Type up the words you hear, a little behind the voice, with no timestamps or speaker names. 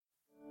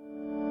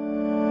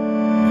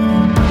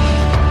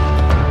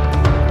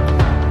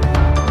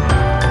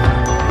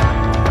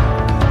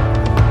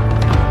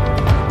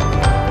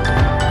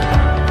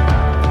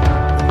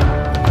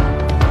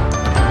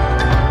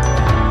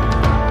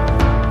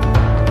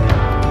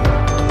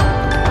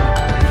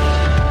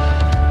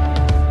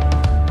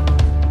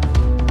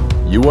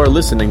You are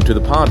listening to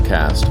the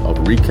podcast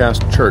of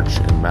Recast Church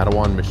in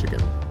Mattawan, Michigan.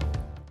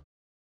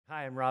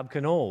 Hi, I'm Rob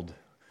Knold.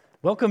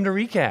 Welcome to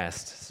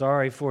Recast.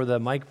 Sorry for the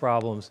mic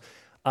problems.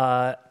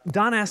 Don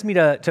asked me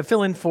to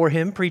fill in for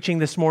him preaching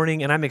this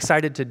morning, and I'm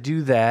excited to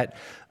do that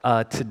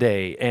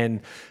today.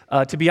 And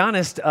to be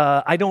honest,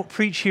 I don't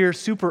preach here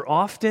super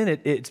often.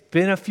 It's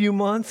been a few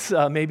months,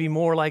 maybe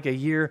more like a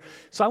year.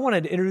 So I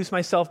wanted to introduce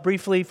myself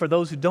briefly for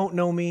those who don't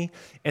know me,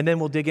 and then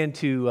we'll dig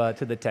into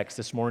to the text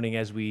this morning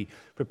as we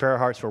prepare our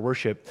hearts for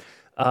worship.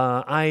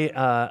 I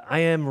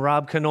am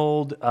Rob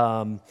Knold.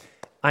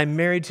 I'm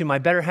married to my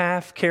better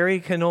half,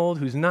 Carrie Knold,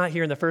 who's not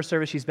here in the first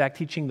service. She's back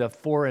teaching the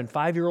 4- and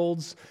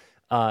 5-year-olds.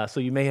 So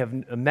you may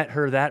have met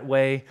her that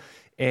way.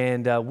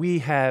 And we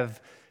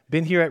have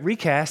been here at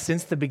Recast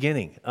since the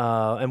beginning.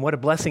 And what a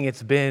blessing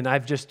it's been.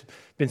 I've just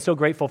been so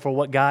grateful for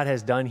what God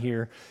has done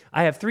here.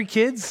 I have 3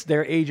 kids.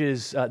 Their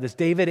ages, this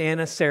David,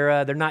 Anna,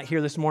 Sarah. They're not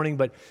here this morning,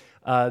 but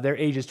their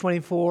ages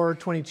 24,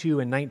 22,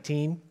 and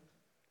 19.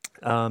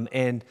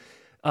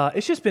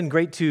 It's just been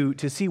great to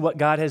see what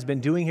God has been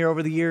doing here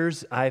over the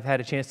years. I've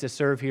had a chance to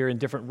serve here in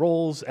different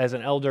roles as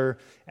an elder,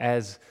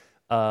 as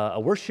a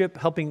worship,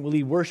 helping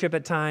lead worship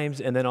at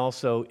times, and then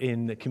also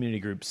in the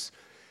community groups.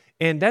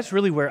 And that's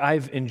really where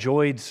I've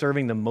enjoyed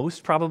serving the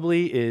most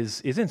probably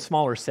is in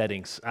smaller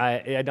settings.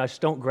 I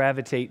just don't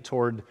gravitate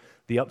toward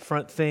the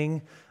upfront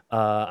thing.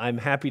 I'm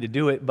happy to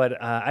do it,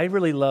 but I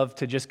really love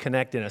to just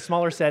connect in a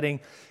smaller setting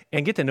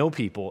and get to know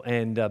people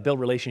and build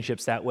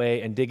relationships that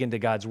way and dig into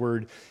God's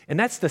Word. And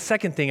that's the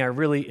second thing I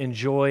really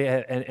enjoy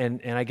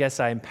and I guess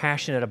I'm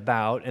passionate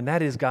about, and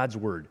that is God's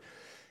Word.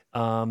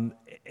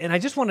 And I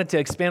just wanted to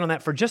expand on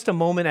that for just a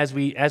moment as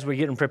we're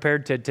getting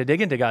prepared to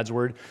dig into God's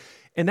Word.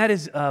 And that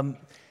is,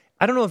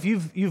 I don't know if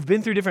you've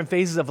been through different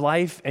phases of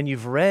life and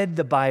you've read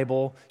the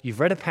Bible, you've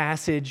read a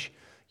passage,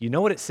 you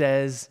know what it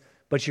says,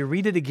 but you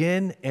read it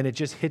again and it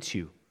just hits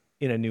you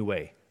in a new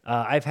way.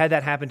 I've had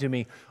that happen to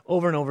me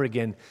over and over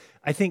again.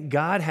 I think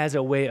God has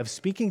a way of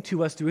speaking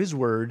to us through His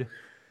Word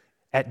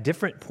at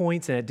different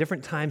points and at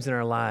different times in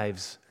our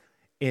lives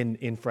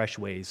in fresh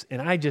ways.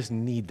 And I just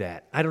need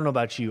that. I don't know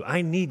about you.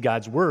 I need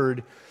God's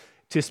Word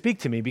to speak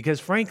to me because,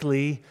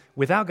 frankly,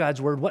 without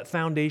God's Word, what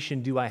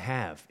foundation do I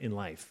have in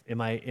life?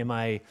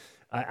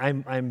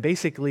 I'm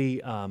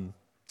basically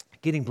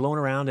getting blown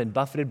around and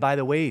buffeted by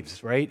the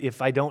waves, right?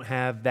 If I don't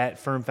have that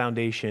firm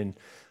foundation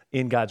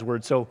in God's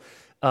Word. So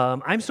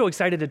I'm so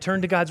excited to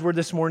turn to God's Word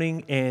this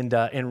morning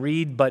and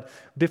read. But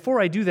before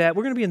I do that,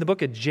 we're going to be in the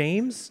book of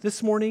James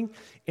this morning,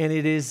 and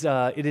it is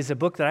a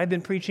book that I've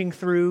been preaching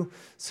through.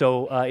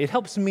 So it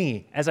helps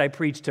me as I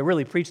preach to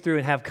really preach through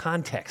and have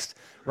context,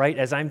 right,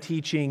 as I'm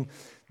teaching.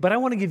 But I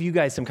want to give you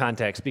guys some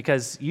context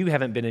because you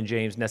haven't been in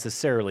James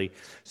necessarily.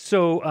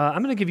 So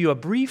I'm going to give you a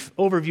brief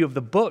overview of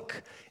the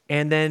book,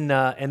 and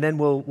then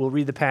we'll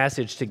read the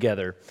passage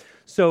together.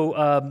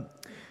 So.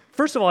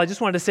 First of all, I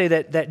just wanted to say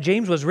that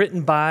James was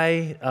written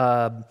by,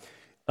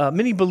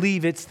 many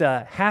believe it's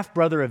the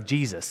half-brother of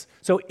Jesus.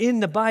 So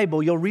in the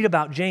Bible, you'll read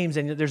about James,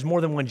 and there's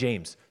more than one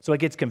James, so it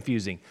gets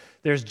confusing.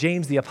 There's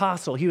James the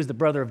Apostle. He was the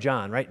brother of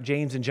John, right?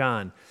 James and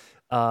John.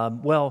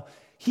 Well,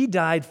 he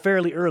died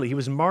fairly early. He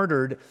was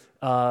martyred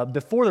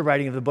before the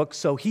writing of the book,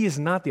 so he is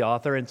not the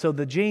author. And so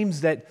the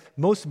James that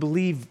most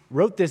believe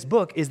wrote this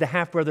book is the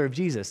half-brother of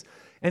Jesus.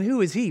 And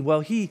who is he? Well,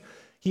 he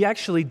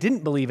actually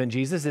didn't believe in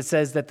Jesus. It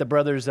says that the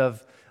brothers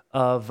of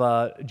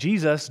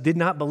Jesus did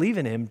not believe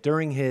in him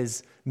during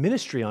his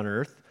ministry on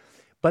earth,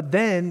 but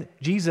then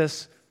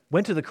Jesus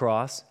went to the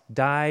cross,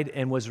 died,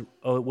 and was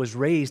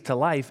raised to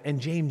life, and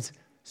James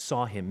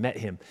saw him, met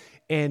him,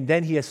 and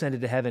then he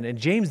ascended to heaven. And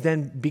James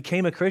then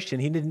became a Christian.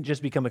 He didn't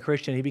just become a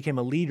Christian, he became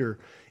a leader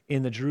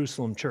in the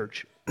Jerusalem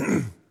church.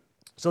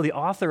 So the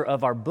author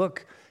of our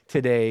book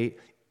today,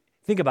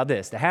 think about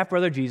this, the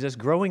half-brother of Jesus,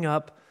 growing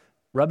up,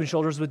 rubbing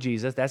shoulders with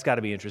Jesus, that's got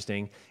to be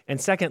interesting.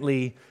 And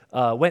secondly,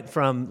 went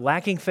from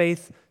lacking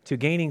faith to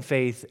gaining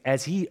faith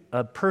as he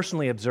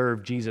personally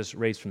observed Jesus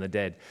raised from the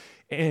dead.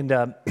 And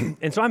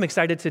so I'm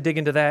excited to dig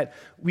into that.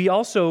 We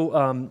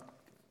also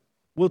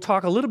will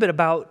talk a little bit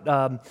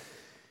about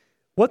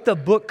what the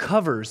book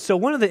covers. So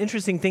one of the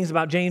interesting things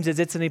about James is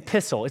it's an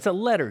epistle. It's a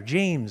letter.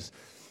 James,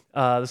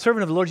 the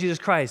servant of the Lord Jesus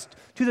Christ,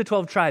 to the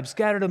 12 tribes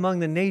scattered among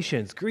the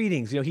nations.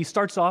 Greetings. He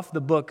starts off the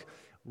book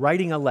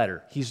writing a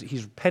letter.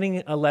 He's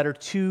penning a letter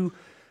to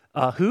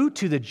who?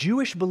 To the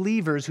Jewish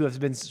believers who have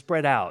been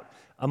spread out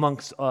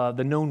amongst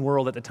the known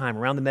world at the time,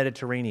 around the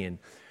Mediterranean.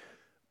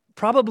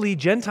 Probably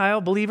Gentile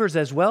believers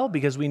as well,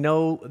 because we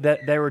know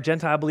that there were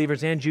Gentile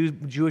believers and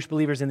Jewish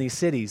believers in these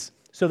cities.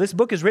 So this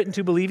book is written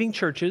to believing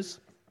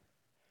churches,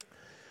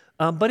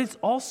 but it's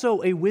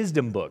also a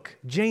wisdom book.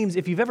 James,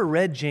 if you've ever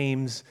read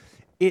James,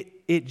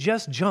 it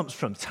just jumps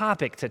from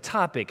topic to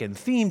topic and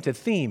theme to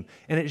theme,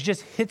 and it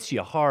just hits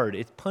you hard.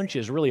 It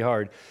punches really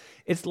hard.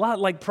 It's a lot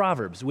like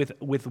Proverbs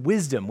with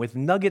wisdom, with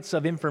nuggets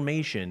of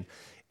information.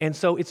 And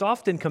so it's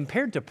often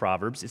compared to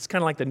Proverbs. It's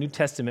kind of like the New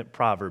Testament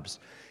Proverbs.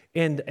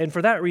 And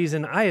for that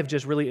reason, I have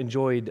just really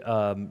enjoyed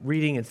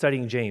reading and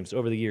studying James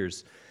over the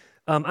years.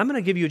 I'm going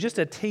to give you just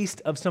a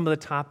taste of some of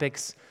the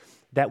topics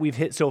that we've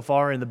hit so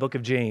far in the book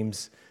of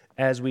James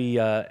as we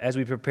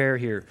prepare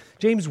here.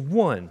 James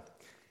 1,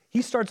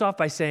 he starts off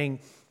by saying,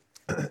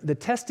 the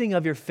testing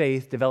of your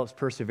faith develops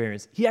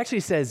perseverance. He actually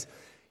says,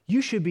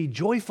 you should be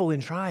joyful in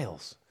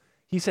trials.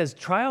 He says,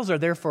 trials are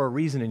there for a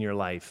reason in your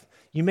life.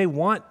 You may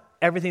want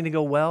everything to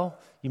go well.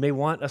 You may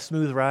want a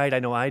smooth ride. I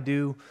know I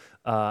do.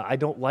 I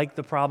don't like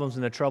the problems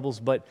and the troubles,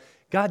 but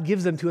God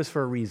gives them to us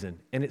for a reason,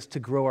 and it's to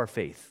grow our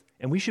faith.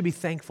 And we should be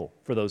thankful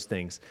for those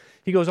things.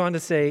 He goes on to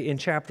say in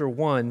chapter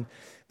 1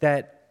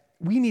 that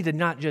we need to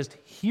not just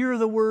hear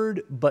the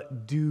word,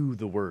 but do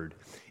the word.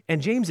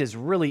 And James is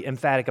really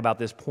emphatic about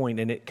this point,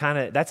 and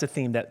that's a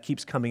theme that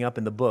keeps coming up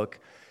in the book.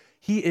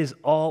 He is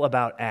all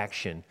about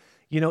action.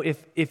 You know,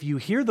 if you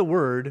hear the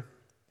word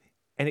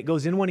and it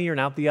goes in one ear and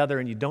out the other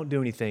and you don't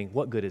do anything,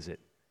 what good is it?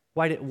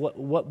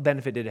 What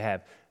benefit did it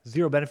have?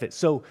 Zero benefit.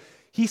 So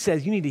he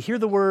says you need to hear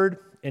the word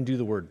and do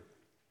the word.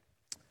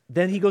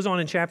 Then he goes on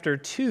in chapter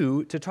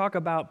 2 to talk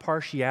about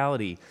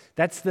partiality.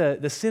 That's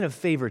the sin of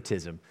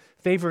favoritism,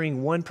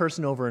 favoring one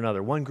person over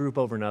another, one group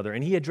over another.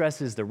 And he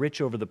addresses the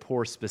rich over the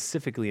poor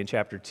specifically in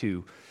chapter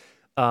 2.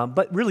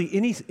 But really,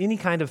 any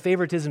kind of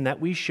favoritism that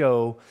we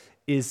show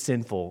is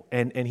sinful,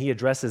 and he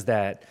addresses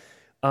that.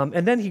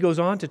 And then he goes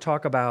on to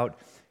talk about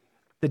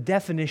the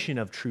definition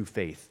of true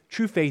faith.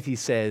 True faith, he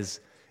says,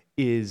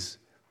 is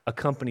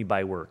accompanied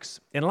by works.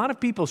 And a lot of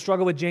people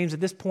struggle with James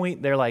at this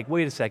point. They're like,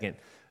 wait a second.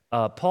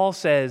 Paul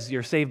says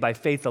you're saved by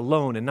faith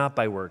alone and not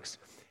by works.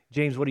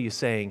 James, what are you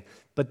saying?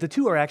 But the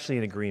two are actually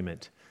in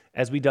agreement.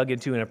 As we dug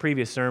into in a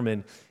previous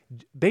sermon,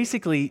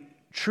 basically,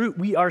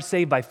 we are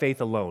saved by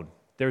faith alone.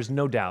 There's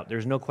no doubt.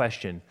 There's no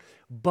question.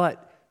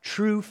 But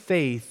true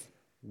faith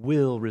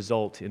will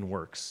result in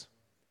works.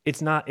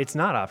 It's not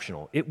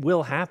optional. It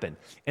will happen.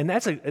 And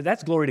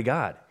that's glory to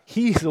God.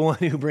 He's the one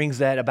who brings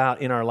that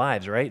about in our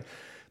lives, right?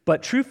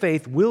 But true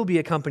faith will be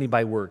accompanied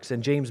by works,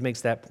 and James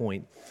makes that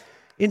point.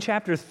 In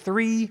chapter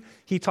 3,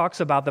 he talks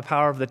about the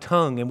power of the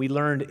tongue, and we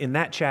learned in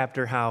that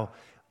chapter how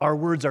our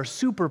words are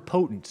super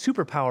potent,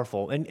 super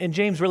powerful. And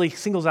James really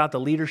singles out the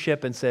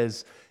leadership and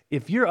says,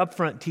 if you're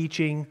upfront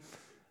teaching,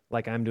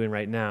 like I'm doing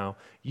right now,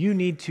 you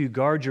need to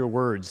guard your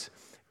words,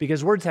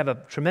 because words have a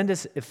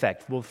tremendous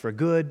effect, both for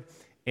good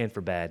and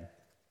for bad.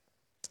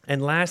 And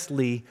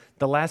lastly,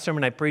 the last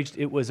sermon I preached,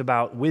 it was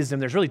about wisdom.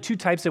 There's really two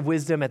types of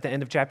wisdom at the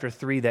end of chapter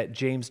 3 that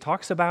James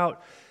talks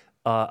about.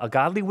 A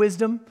godly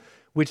wisdom,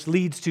 which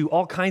leads to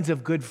all kinds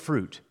of good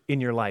fruit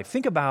in your life.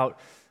 Think about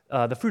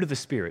the fruit of the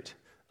Spirit.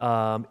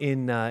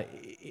 In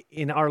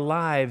our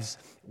lives,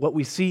 what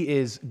we see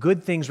is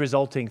good things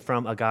resulting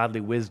from a godly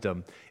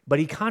wisdom. But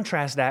he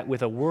contrasts that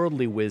with a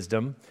worldly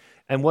wisdom.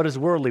 And what is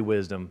worldly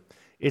wisdom?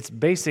 It's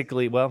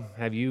basically, well,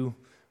 have you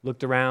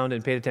looked around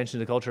and paid attention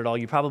to the culture at all?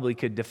 You probably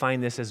could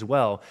define this as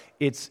well.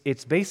 It's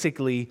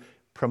basically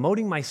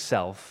promoting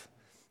myself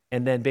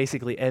and then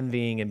basically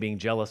envying and being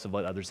jealous of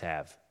what others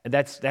have. And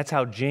that's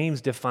how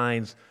James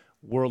defines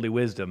worldly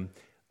wisdom,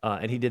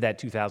 and he did that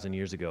 2,000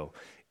 years ago.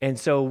 And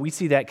so we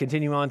see that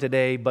continue on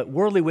today, but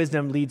worldly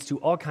wisdom leads to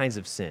all kinds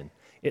of sin.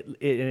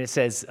 It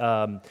says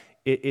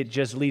it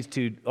just leads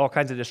to all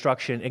kinds of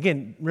destruction.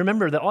 Again,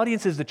 remember, the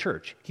audience is the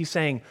church. He's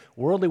saying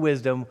worldly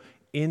wisdom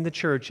in the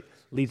church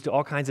leads to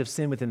all kinds of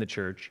sin within the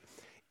church.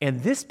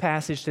 And this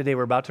passage today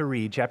we're about to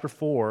read, chapter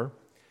 4,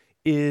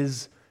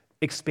 is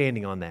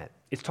expanding on that.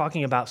 It's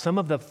talking about some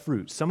of the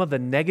fruits, some of the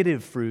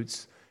negative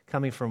fruits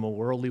coming from a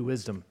worldly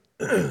wisdom.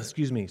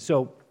 Excuse me.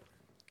 So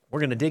we're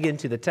going to dig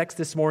into the text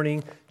this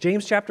morning,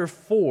 James chapter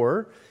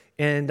 4,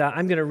 and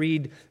I'm going to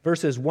read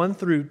verses 1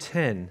 through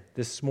 10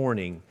 this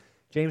morning.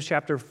 James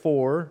chapter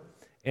 4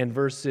 and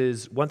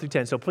verses 1 through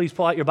 10. So please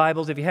pull out your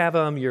Bibles if you have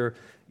them,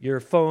 your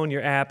phone,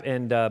 your app,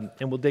 and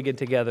we'll dig in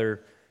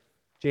together.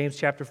 James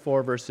chapter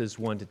 4, verses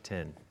 1 to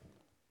 10.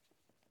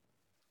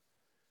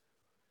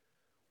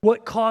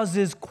 What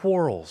causes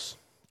quarrels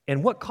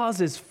and what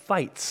causes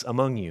fights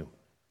among you?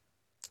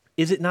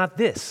 Is it not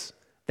this,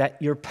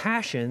 that your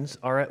passions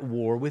are at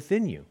war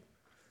within you?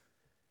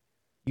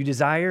 You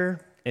desire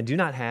and do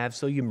not have,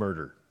 so you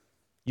murder.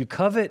 You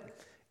covet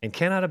and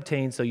cannot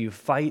obtain, so you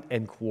fight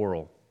and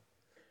quarrel.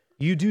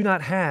 You do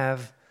not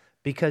have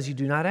because you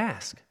do not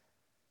ask.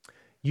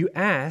 You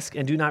ask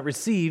and do not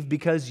receive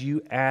because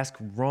you ask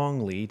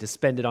wrongly to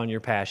spend it on your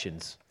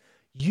passions.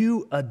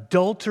 You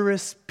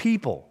adulterous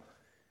people,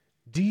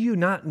 do you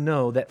not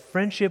know that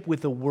friendship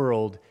with the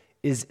world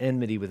is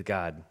enmity with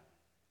God?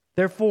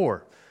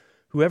 Therefore,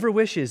 whoever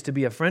wishes to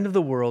be a friend of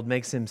the world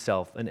makes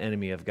himself an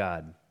enemy of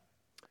God.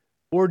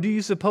 Or do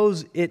you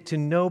suppose it to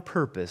no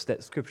purpose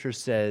that Scripture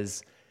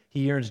says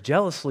he yearns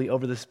jealously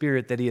over the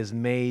Spirit that he has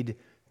made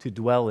to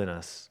dwell in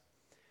us?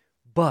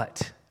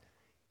 But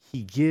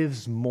he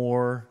gives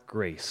more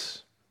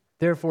grace.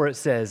 Therefore it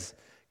says,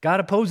 God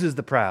opposes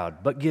the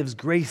proud, but gives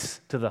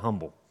grace to the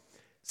humble.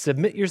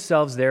 Submit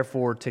yourselves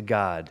therefore to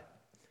God.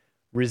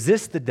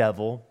 Resist the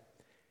devil,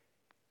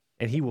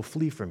 and he will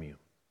flee from you.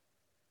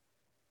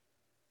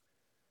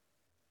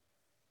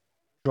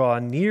 Draw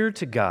near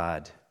to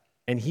God,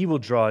 and he will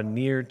draw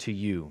near to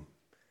you.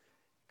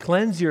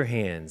 Cleanse your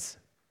hands,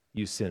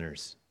 you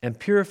sinners, and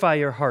purify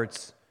your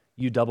hearts,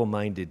 you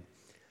double-minded.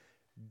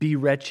 Be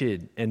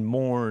wretched and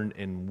mourn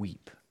and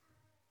weep.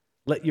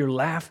 Let your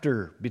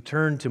laughter be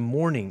turned to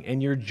mourning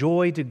and your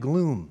joy to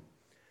gloom.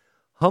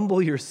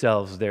 Humble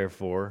yourselves,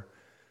 therefore,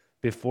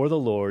 before the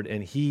Lord,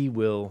 and he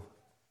will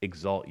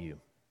exalt you.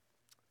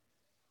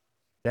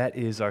 That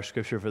is our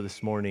scripture for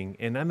this morning.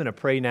 And I'm going to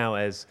pray now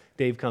as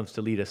Dave comes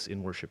to lead us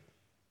in worship.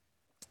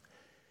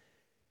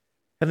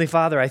 Heavenly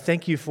Father, I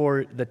thank you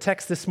for the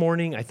text this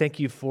morning. I thank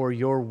you for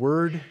your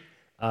word.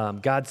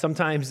 God,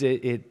 sometimes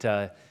it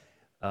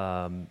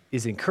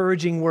is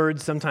encouraging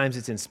words. Sometimes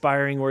it's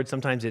inspiring words.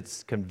 Sometimes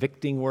it's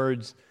convicting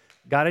words.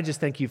 God, I just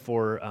thank you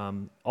for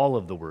all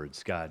of the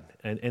words, God.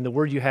 And the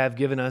word you have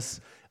given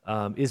us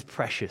is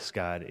precious,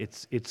 God.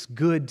 It's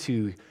good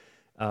to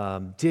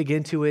dig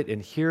into it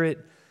and hear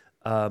it.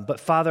 But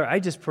Father, I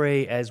just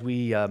pray as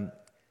we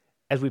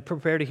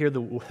prepare to hear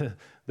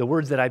the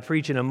words that I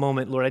preach in a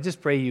moment, Lord, I just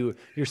pray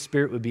your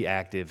Spirit would be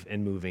active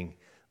and moving.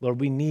 Lord,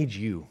 we need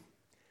you.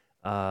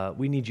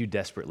 We need you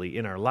desperately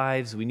in our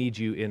lives. We need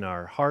you in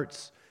our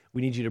hearts.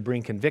 We need you to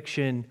bring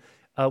conviction.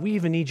 We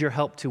even need your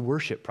help to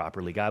worship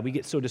properly, God. We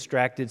get so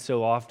distracted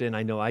so often.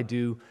 I know I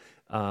do,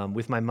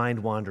 with my mind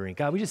wandering.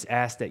 God, we just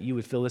ask that you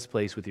would fill this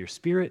place with your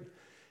Spirit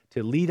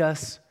to lead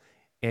us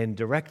and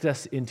direct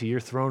us into your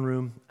throne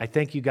room. I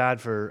thank you,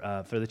 God,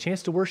 for the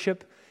chance to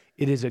worship.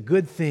 It is a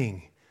good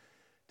thing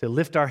to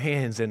lift our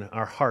hands and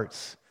our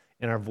hearts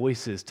and our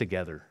voices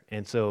together.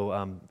 And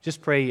so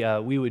just pray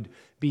we would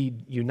be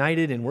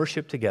united in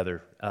worship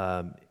together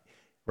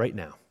right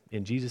now.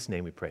 In Jesus'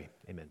 name we pray.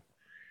 Amen.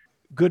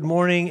 Good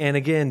morning, and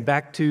again,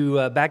 back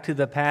to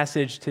the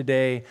passage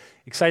today.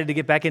 Excited to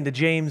get back into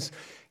James.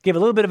 Gave a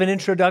little bit of an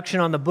introduction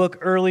on the book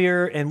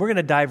earlier, and we're going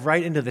to dive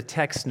right into the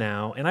text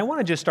now. And I want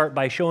to just start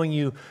by showing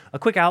you a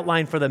quick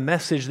outline for the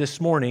message this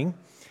morning.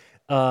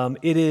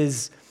 It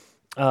is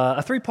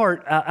a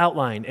three-part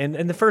outline,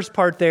 and the first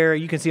part there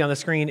you can see on the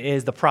screen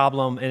is the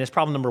problem, and it's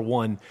problem number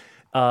 1,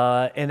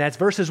 and that's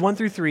verses 1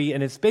 through 3,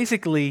 and it's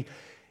basically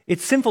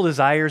sinful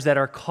desires that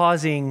are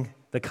causing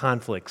the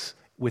conflicts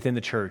within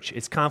the church.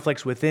 It's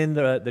conflicts within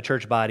the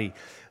church body.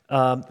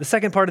 The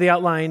second part of the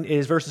outline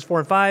is verses 4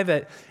 and 5,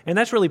 and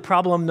that's really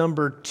problem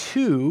number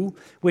 2,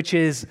 which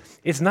is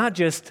it's not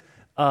just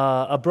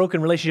a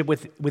broken relationship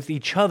with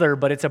each other,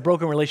 but it's a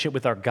broken relationship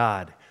with our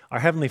God, our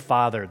Heavenly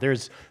Father.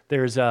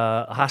 There's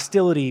a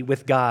hostility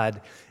with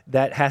God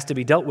that has to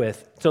be dealt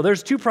with. So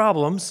there's 2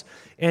 problems,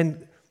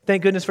 and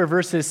thank goodness for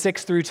verses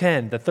 6 through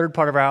 10, the third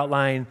part of our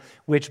outline,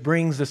 which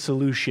brings the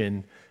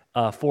solution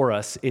for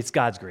us. It's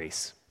God's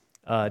grace.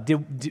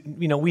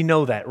 We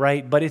know that,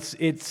 right? But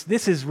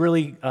this is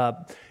really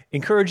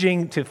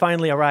encouraging to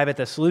finally arrive at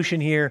the solution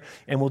here,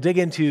 and we'll dig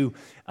into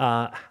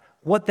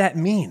what that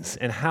means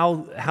and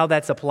how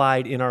that's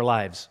applied in our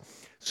lives.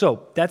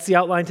 So that's the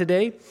outline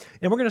today,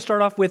 and we're going to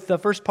start off with the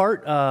first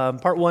part,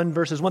 part 1,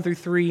 verses 1 through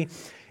 3,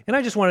 and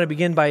I just wanted to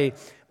begin by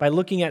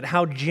looking at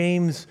how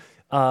James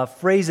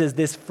phrases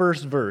this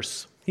first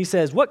verse. He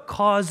says, what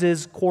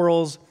causes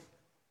quarrels?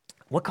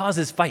 What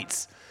causes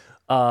fights?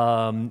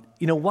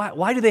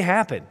 Why do they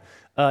happen?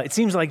 It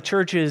seems like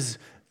churches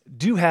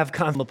do have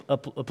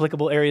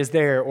applicable areas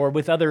there or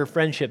with other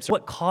friendships.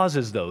 What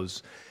causes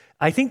those?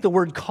 I think the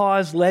word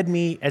cause led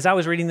me, as I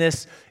was reading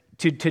this,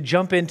 to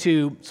jump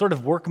into sort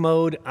of work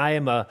mode. I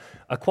am a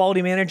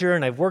quality manager,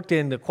 and I've worked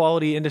in the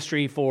quality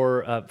industry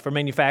for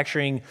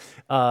manufacturing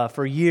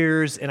for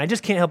years, and I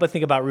just can't help but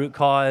think about root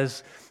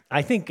cause.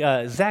 I think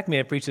Zach may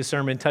have preached a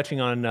sermon touching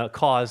on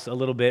cause a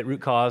little bit,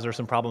 root cause or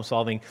some problem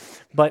solving.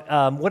 But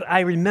what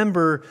I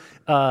remember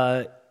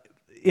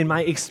in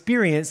my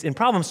experience in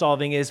problem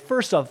solving is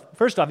first off,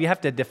 you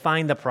have to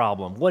define the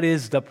problem. What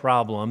is the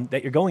problem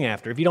that you're going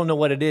after? If you don't know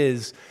what it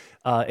is,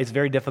 it's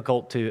very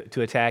difficult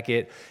to attack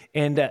it.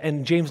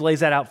 And James lays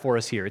that out for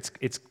us here.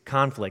 It's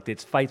conflict,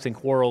 it's fights and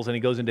quarrels, and he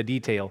goes into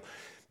detail.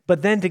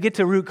 But then to get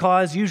to root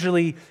cause,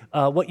 usually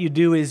what you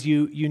do is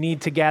you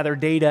need to gather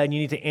data and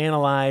you need to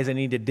analyze and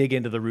you need to dig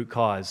into the root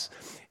cause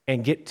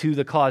and get to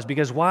the cause.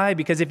 Because why?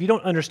 Because if you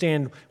don't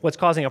understand what's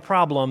causing a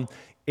problem,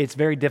 it's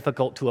very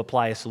difficult to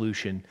apply a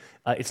solution.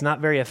 It's not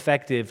very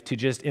effective to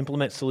just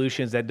implement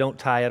solutions that don't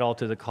tie at all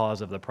to the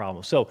cause of the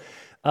problem. So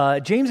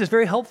James is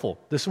very helpful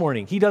this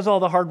morning. He does all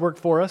the hard work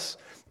for us.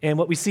 And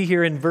what we see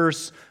here in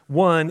verse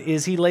 1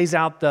 is he lays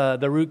out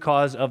the root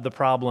cause of the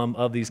problem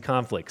of these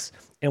conflicts.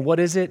 And what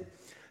is it?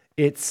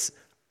 It's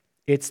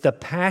the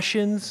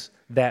passions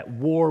that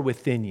war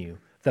within you.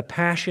 The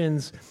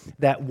passions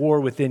that war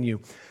within you.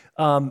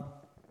 I'm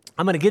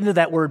going to get into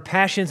that word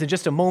passions in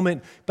just a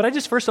moment, but I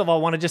just first of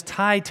all want to just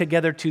tie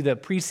together to the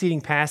preceding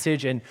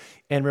passage and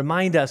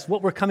remind us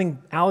what we're coming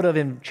out of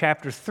in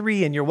chapter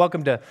 3, and you're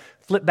welcome to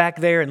flip back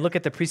there and look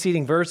at the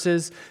preceding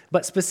verses,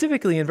 but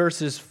specifically in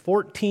verses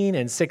 14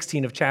 and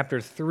 16 of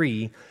chapter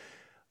 3,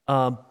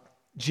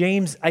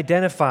 James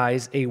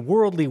identifies a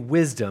worldly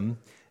wisdom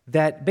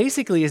that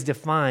basically is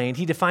defined,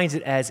 he defines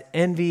it as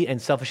envy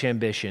and selfish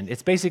ambition.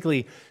 It's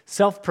basically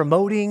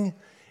self-promoting,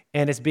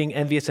 and it's being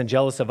envious and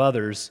jealous of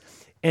others.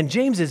 And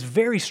James is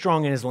very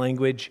strong in his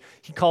language.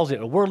 He calls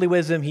it a worldly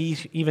wisdom. He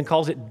even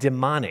calls it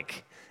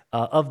demonic.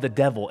 of the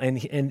devil. And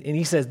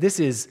he says this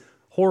is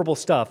horrible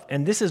stuff.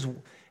 And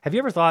have you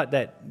ever thought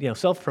that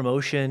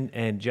self-promotion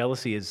and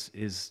jealousy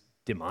is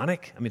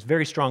demonic? I mean, it's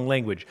very strong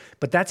language.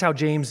 But that's how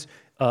James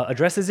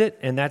addresses it,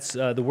 and that's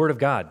the word of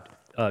God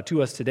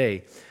to us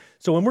today.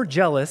 So when we're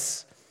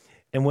jealous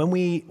and when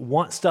we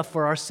want stuff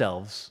for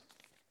ourselves,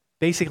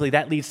 basically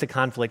that leads to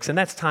conflicts, and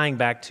that's tying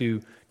back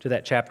to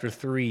that chapter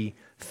 3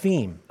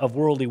 theme of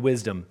worldly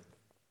wisdom.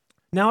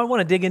 Now I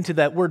want to dig into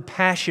that word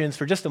passions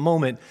for just a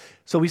moment.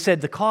 So we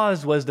said the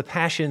cause was the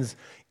passions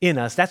in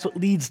us. That's what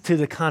leads to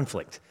the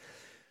conflict.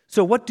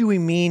 So what do we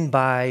mean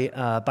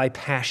by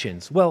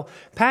passions? Well,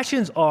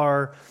 passions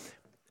are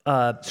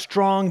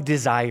strong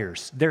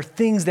desires. They're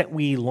things that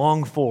we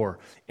long for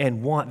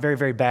and want very,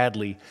 very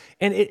badly.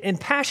 And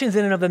passions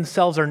in and of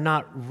themselves are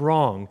not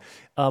wrong.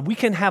 We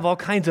can have all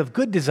kinds of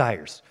good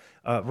desires,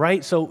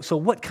 right? So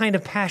what kind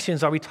of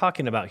passions are we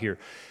talking about here?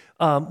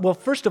 Well,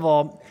 first of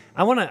all,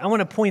 I want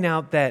to point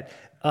out that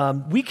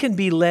we can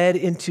be led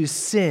into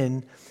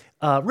sin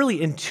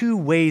really in two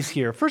ways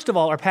here. First of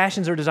all, our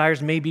passions or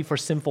desires may be for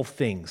sinful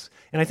things.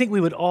 And I think we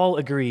would all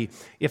agree,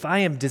 if I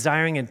am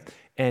desiring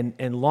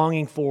and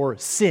longing for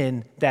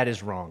sin, that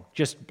is wrong.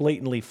 Just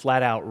blatantly,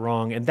 flat out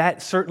wrong. And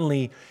that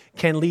certainly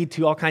can lead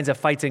to all kinds of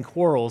fights and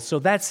quarrels. So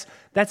that's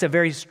a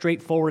very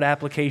straightforward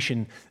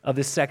application of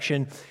this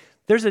section.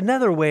 There's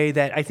another way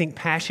that I think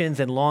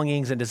passions and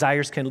longings and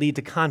desires can lead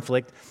to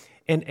conflict,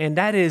 and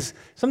that is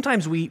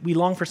sometimes we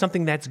long for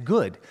something that's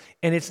good.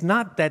 And it's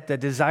not that the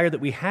desire that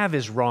we have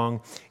is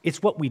wrong,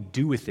 it's what we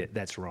do with it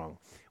that's wrong.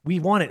 We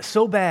want it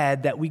so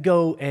bad that we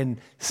go and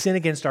sin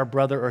against our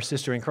brother or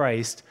sister in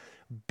Christ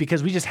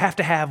because we just have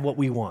to have what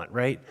we want,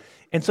 right?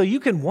 And so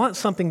you can want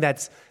something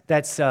that's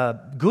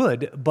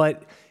good,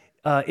 but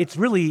it's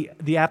really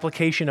the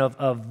application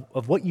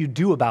of what you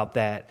do about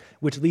that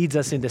which leads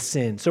us into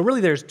sin. So really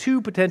there's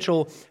two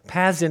potential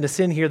paths into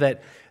sin here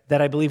that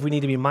I believe we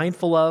need to be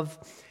mindful of.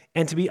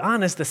 And to be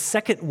honest, the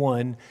second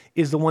one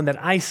is the one that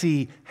I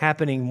see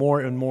happening more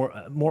and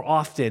more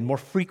often, more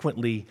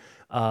frequently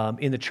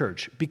in the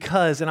church.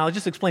 Because, and I'll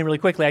just explain really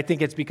quickly, I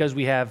think it's because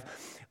we have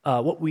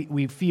what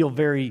we feel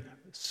very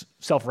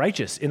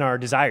self-righteous in our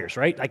desires,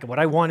 right? Like what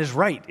I want is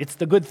right. It's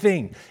the good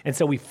thing. And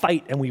so we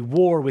fight and we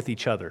war with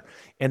each other.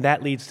 And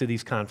that leads to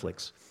these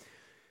conflicts.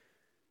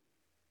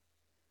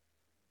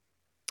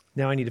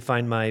 Now I need to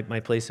find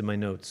my place in my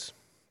notes.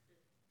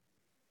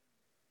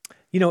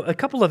 A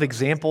couple of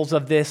examples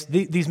of this.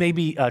 These may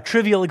be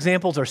trivial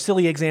examples or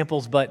silly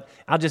examples, but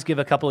I'll just give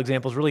a couple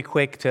examples really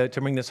quick to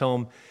bring this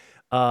home.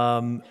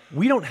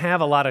 We don't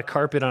have a lot of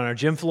carpet on our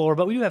gym floor,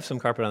 but we do have some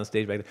carpet on the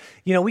stage back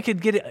there. We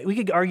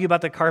could argue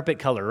about the carpet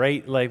color,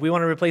 right? Like we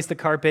want to replace the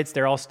carpets;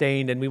 they're all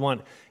stained, and we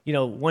want,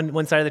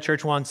 one side of the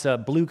church wants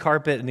blue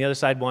carpet, and the other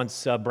side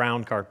wants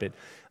brown carpet.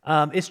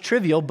 It's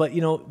trivial, but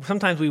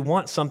sometimes we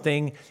want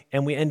something,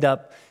 and we end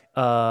up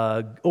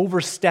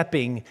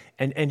overstepping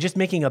and just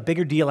making a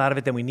bigger deal out of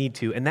it than we need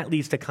to, and that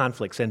leads to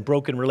conflicts and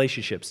broken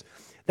relationships.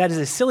 That is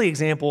a silly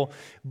example,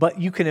 but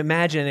you can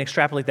imagine and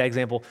extrapolate that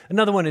example.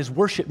 Another one is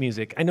worship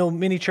music. I know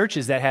many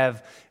churches that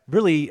have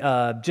really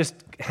just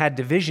had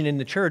division in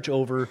the church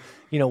over,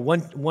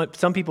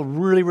 some people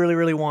really, really,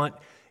 really want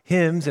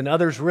hymns and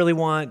others really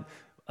want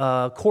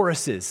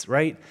choruses,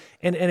 right?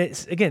 And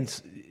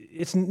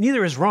it's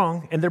neither is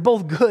wrong, and they're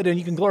both good, and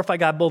you can glorify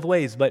God both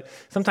ways, but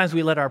sometimes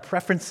we let our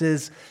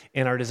preferences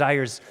and our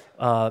desires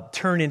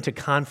turn into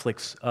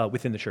conflicts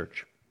within the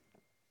church.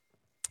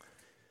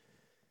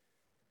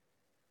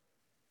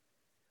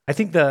 I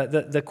think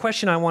the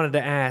question I wanted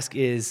to ask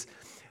is,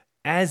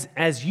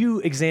 as you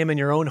examine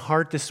your own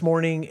heart this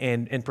morning,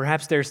 and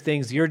perhaps there's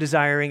things you're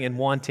desiring and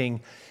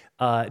wanting,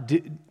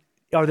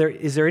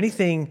 is there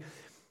anything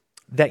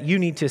that you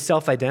need to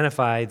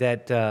self-identify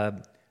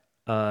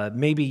that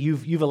maybe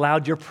you've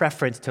allowed your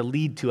preference to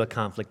lead to a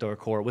conflict or a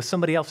quarrel with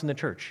somebody else in the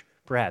church,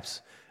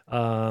 perhaps?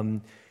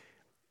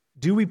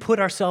 Do we put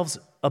ourselves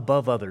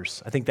above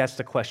others? I think that's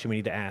the question we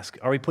need to ask.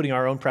 Are we putting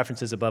our own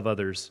preferences above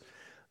others?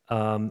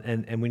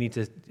 And we need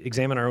to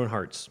examine our own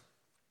hearts.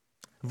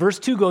 Verse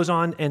 2 goes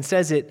on and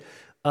says it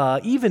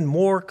even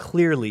more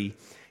clearly.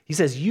 He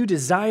says, "You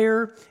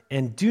desire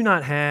and do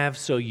not have,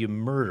 so you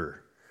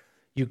murder.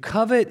 You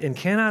covet and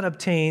cannot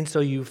obtain, so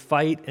you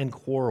fight and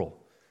quarrel."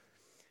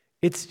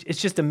 It's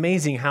just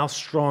amazing how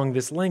strong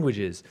this language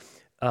is.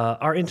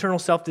 Our internal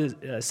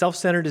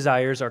self-centered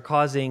desires are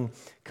causing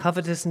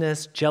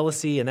covetousness,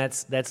 jealousy, and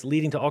that's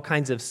leading to all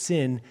kinds of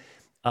sin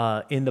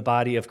in the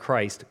body of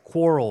Christ.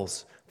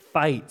 Quarrels,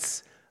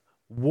 fights,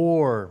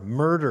 war,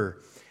 murder.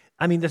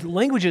 I mean, the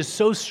language is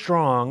so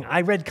strong.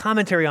 I read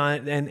commentary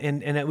on it,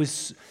 and it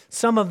was,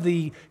 some of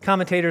the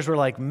commentators were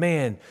like,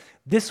 man,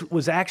 this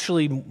was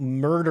actually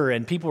murder,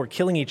 and people were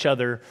killing each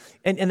other,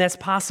 and that's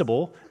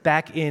possible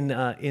back in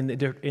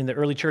the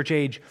early church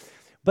age.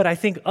 But I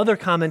think other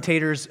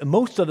commentators,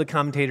 most of the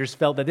commentators,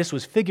 felt that this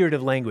was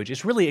figurative language.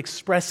 It's really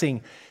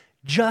expressing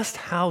just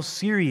how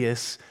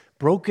serious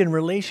broken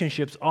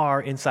relationships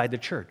are inside the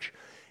church.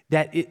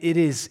 That it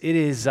is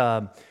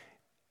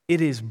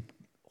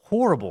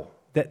horrible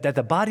that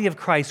the body of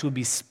Christ would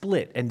be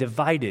split and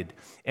divided,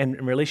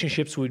 and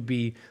relationships would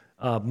be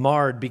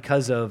marred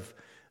because of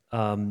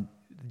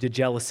the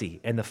jealousy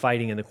and the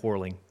fighting and the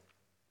quarreling.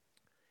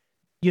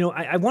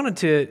 I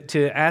wanted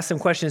to ask some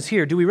questions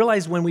here. Do we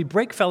realize when we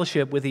break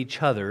fellowship with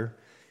each other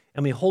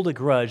and we hold a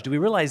grudge, do we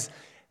realize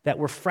that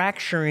we're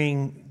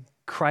fracturing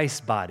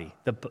Christ's body,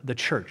 the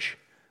church?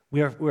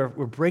 We're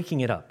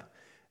breaking it up.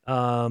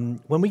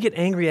 When we get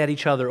angry at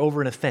each other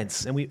over an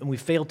offense and we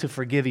fail to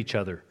forgive each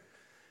other,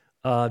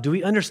 do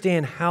we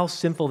understand how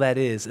sinful that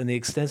is and the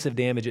extensive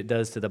damage it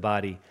does to the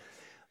body?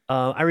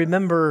 I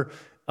remember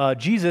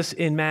Jesus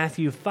in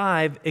Matthew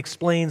 5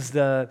 explains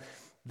the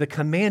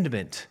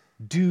commandment,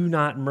 do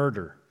not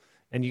murder.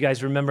 And you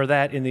guys remember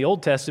that in the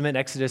Old Testament,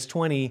 Exodus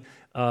 20,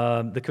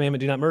 the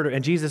commandment, do not murder.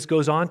 And Jesus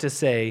goes on to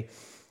say,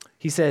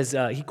 he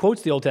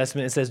quotes the Old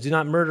Testament and says, do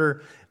not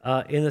murder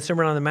in the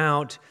Sermon on the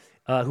Mount.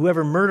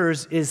 Whoever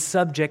murders is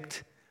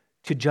subject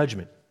to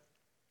judgment.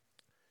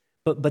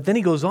 But then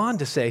he goes on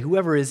to say,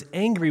 whoever is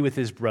angry with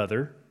his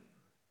brother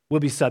will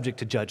be subject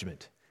to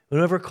judgment.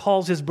 Whoever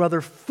calls his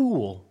brother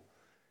fool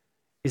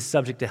is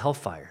subject to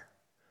hellfire.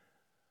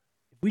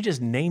 If we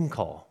just name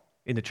call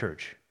in the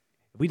church,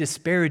 if we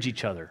disparage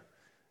each other,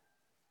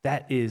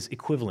 that is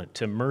equivalent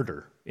to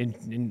murder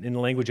in the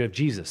language of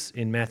Jesus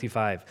in Matthew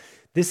 5.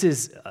 This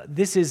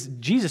is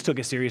Jesus took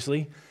it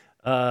seriously.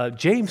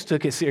 James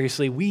took it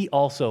seriously. We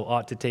also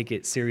ought to take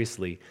it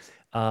seriously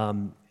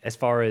as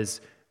far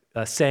as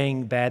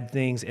saying bad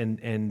things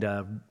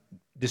and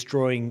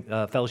destroying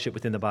fellowship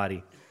within the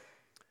body.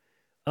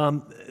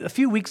 A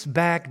few weeks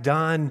back,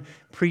 Don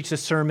preached a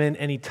sermon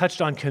and he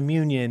touched on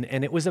communion,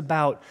 and it was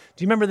about,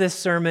 do you remember this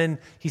sermon?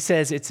 He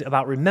says it's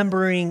about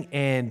remembering,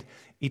 and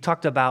he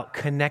talked about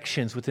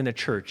connections within a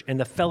church and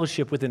the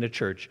fellowship within a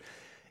church.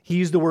 He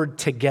used the word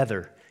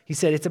together. He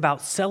said it's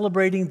about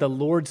celebrating the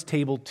Lord's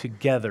table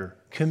together,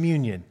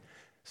 communion,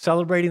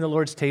 celebrating the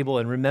Lord's table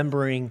and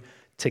remembering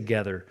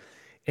together.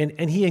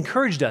 And he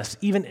encouraged us,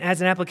 even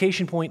as an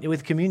application point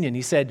with communion.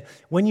 He said,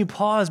 when you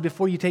pause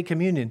before you take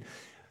communion,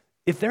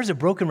 if there's a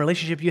broken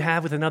relationship you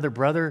have with another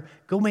brother,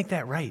 go make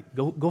that right.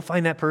 Go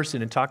find that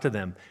person and talk to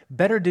them.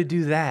 Better to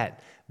do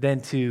that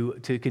than to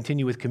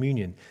continue with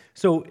communion.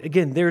 So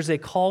again, there's a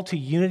call to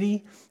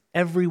unity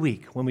every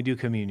week when we do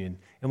communion.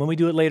 And when we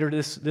do it later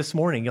this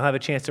morning, you'll have a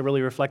chance to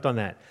really reflect on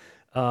that.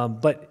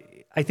 But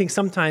I think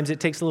sometimes it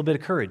takes a little bit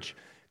of courage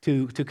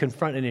to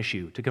confront an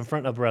issue, to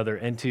confront a brother,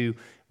 and to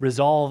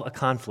resolve a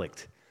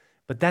conflict.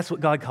 But that's what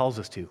God calls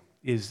us to,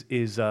 is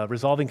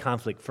resolving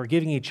conflict,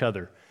 forgiving each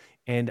other,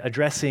 and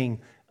addressing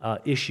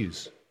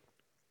issues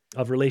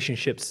of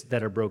relationships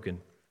that are broken.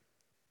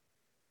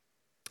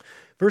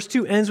 Verse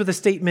 2 ends with a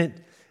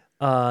statement,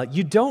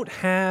 you don't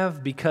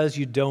have because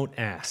you don't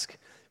ask.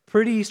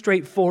 Pretty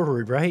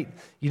straightforward, right?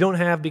 You don't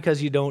have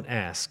because you don't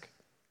ask.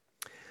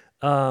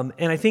 And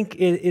I think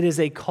it is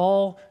a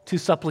call to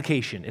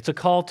supplication. It's a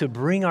call to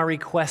bring our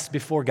requests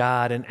before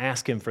God and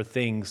ask Him for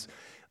things.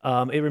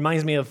 It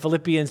reminds me of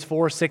Philippians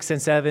 4, 6,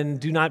 and 7.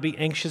 Do not be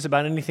anxious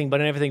about anything,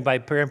 but in everything by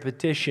prayer and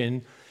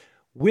petition,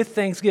 with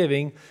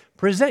thanksgiving,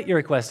 present your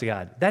request to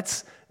God.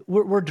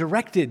 We're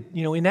directed,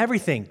 in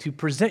everything to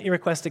present your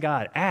request to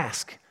God.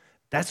 Ask.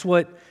 That's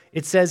what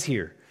it says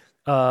here.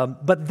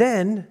 But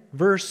then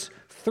verse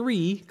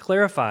 3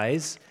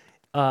 clarifies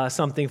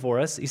something for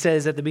us. He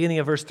says at the beginning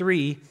of verse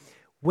 3,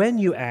 when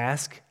you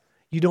ask,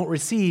 you don't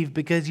receive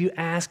because you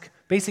ask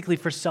basically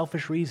for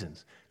selfish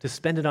reasons, to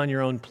spend it on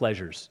your own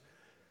pleasures,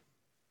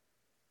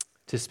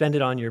 to spend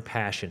it on your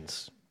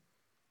passions.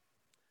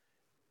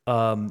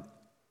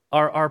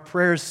 Our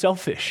prayers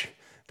selfish?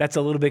 That's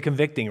a little bit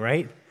convicting,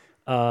 right?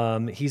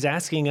 He's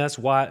asking us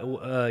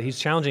why. He's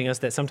challenging us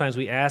that sometimes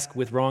we ask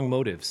with wrong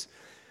motives.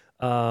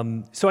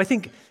 So I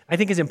think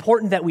it's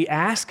important that we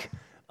ask.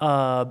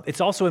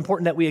 It's also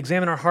important that we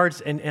examine our hearts,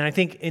 and I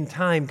think in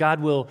time God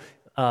will,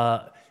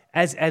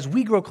 as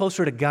we grow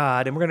closer to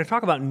God, and we're going to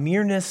talk about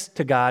nearness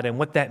to God and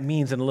what that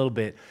means in a little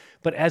bit.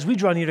 But as we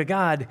draw near to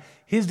God,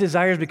 His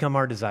desires become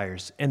our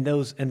desires, and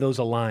those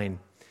align.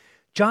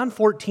 John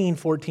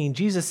 14:14,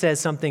 Jesus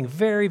says something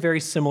very, very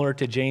similar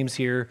to James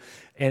here,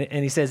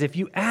 and He says, if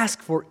you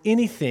ask for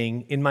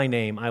anything in my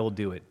name, I will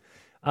do it.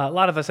 A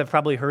lot of us have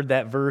probably heard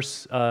that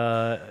verse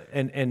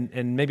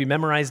and maybe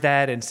memorized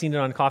that and seen it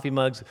on coffee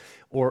mugs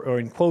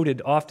or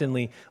quoted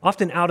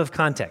often out of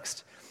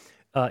context.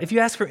 If you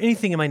ask for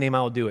anything in my name,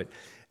 I will do it.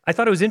 I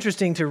thought it was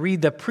interesting to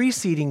read the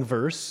preceding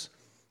verse,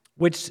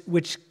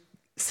 which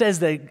says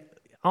the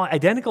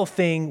identical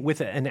thing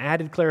with an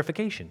added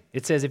clarification.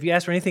 It says, if you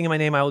ask for anything in my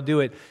name, I will do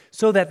it,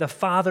 so that the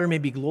Father may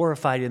be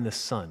glorified in the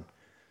Son.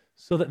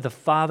 So that the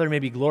Father may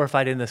be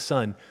glorified in the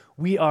Son.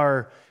 We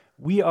are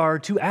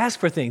to ask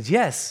for things,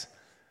 yes,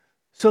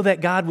 so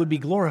that God would be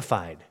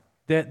glorified.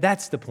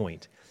 That's the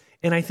point.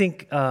 And I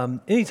think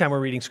anytime we're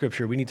reading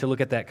Scripture, we need to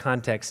look at that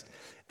context.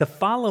 The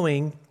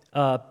following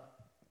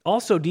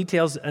also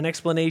details an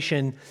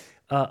explanation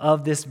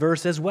of this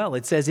verse as well.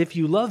 It says, if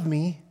you love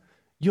me,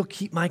 you'll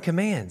keep my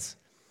commands.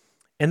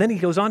 And then he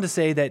goes on to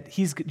say that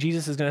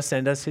Jesus is going to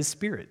send us His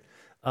Spirit.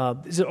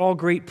 These are all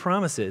great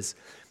promises.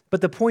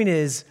 But the point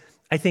is,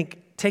 I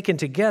think, taken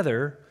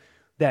together,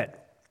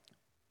 that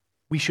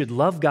we should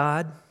love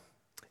God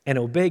and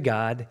obey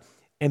God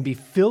and be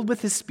filled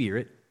with His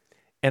Spirit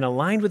and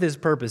aligned with His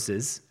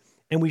purposes,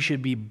 and we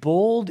should be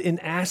bold in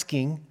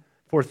asking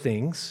for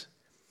things,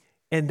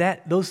 and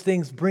that those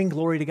things bring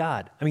glory to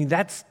God. I mean,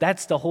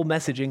 that's the whole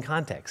message in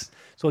context.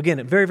 So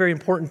again, very, very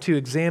important to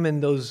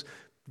examine those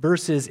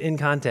verses in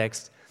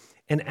context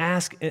and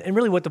ask, and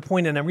really what the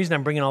point, and the reason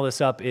I'm bringing all this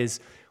up is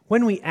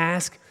when we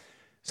ask,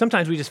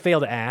 sometimes we just fail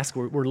to ask,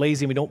 we're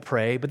lazy and we don't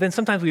pray, but then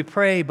sometimes we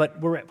pray, but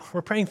we're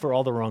praying for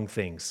all the wrong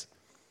things.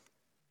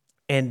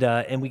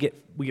 And we get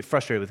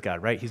frustrated with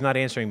God, right? He's not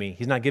answering me.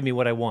 He's not giving me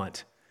what I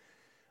want.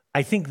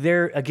 I think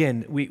there,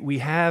 again, we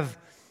have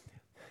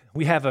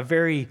a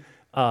very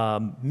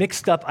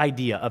mixed up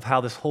idea of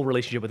how this whole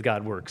relationship with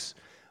God works.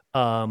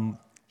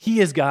 He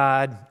is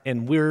God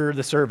and we're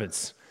the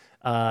servants.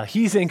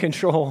 He's in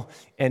control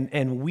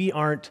and we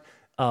aren't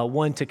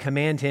one to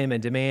command Him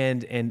and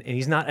demand, and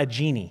He's not a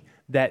genie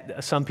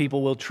that some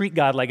people will treat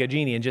God like a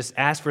genie and just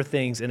ask for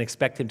things and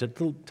expect Him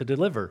to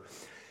deliver.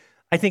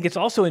 I think it's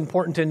also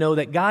important to know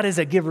that God is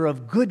a giver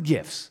of good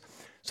gifts.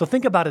 So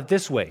think about it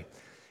this way.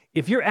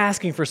 If you're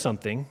asking for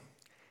something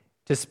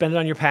to spend it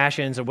on your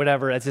passions or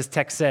whatever, as this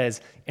text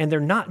says, and they're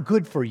not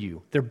good for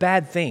you, they're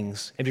bad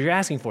things, and you're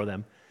asking for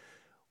them,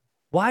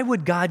 why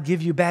would God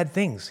give you bad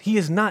things? He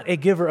is not a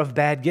giver of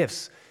bad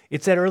gifts.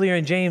 It said earlier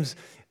in James,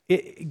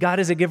 God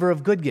is a giver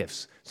of good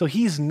gifts. So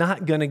He's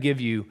not going to give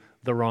you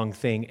the wrong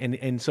thing.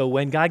 And so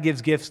when God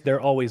gives gifts,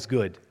 they're always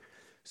good.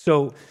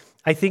 So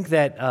I think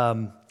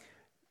that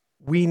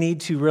we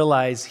need to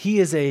realize He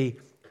is a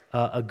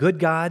good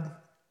God.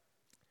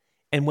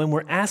 And when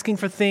we're asking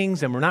for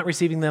things and we're not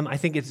receiving them, I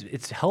think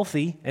it's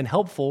healthy and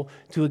helpful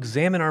to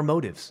examine our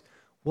motives.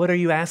 What are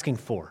you asking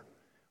for?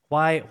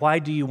 Why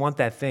do you want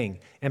that thing?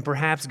 And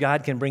perhaps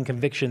God can bring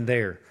conviction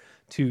there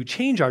to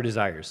change our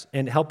desires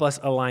and help us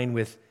align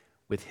with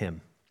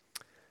Him.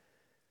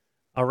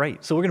 All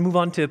right, so we're going to move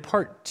on to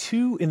part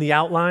 2 in the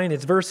outline.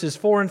 It's verses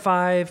 4 and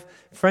 5.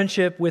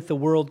 Friendship with the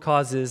world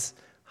causes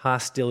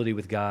hostility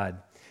with God.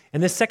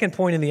 And this second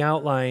point in the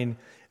outline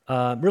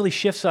really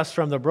shifts us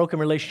from the broken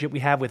relationship we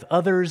have with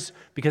others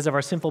because of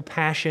our sinful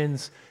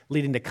passions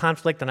leading to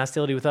conflict and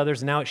hostility with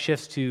others. And now it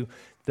shifts to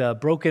the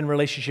broken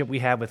relationship we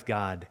have with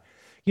God.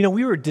 You know,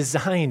 we were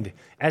designed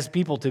as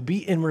people to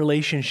be in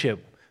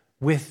relationship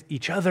with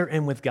each other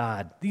and with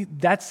God.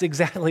 That's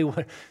exactly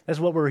what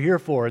we're here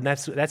for, and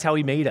that's how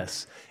He made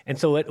us. And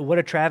so what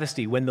a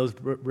travesty when those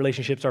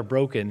relationships are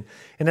broken.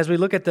 And as we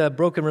look at the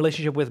broken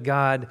relationship with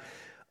God,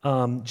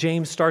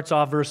 James starts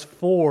off verse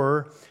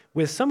 4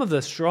 with some of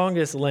the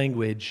strongest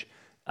language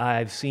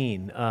I've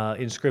seen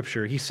in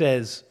Scripture. He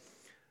says,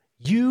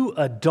 "You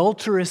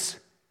adulterous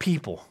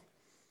people."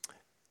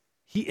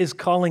 He is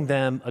calling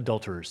them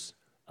adulterers.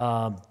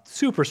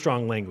 Super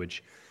strong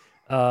language.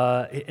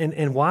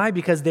 And why?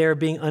 Because they're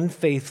being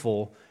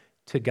unfaithful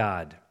to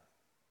God.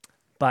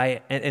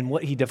 And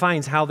what he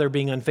defines how they're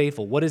being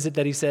unfaithful. What is it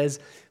that he says?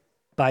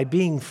 By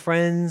being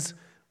friends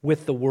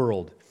with the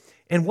world.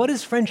 And what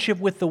is friendship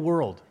with the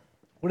world?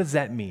 What does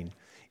that mean?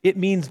 It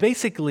means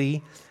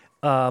basically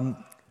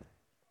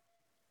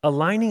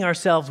aligning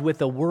ourselves with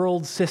the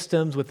world's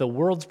systems, with the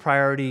world's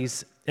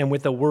priorities, and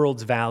with the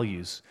world's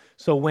values.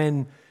 So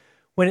when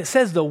it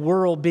says the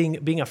world,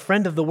 being a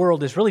friend of the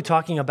world, is really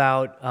talking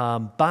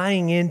about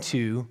buying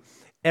into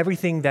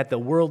everything that the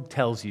world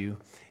tells you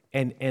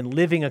and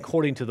living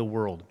according to the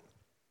world.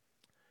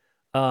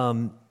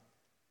 Again,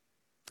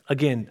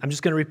 I'm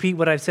just going to repeat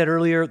what I've said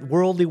earlier.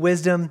 Worldly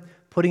wisdom,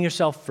 putting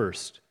yourself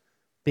first,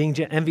 being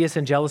envious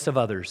and jealous of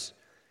others.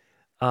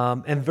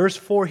 And verse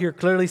 4 here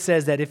clearly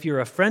says that if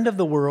you're a friend of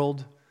the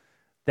world,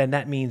 then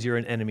that means you're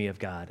an enemy of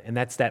God. And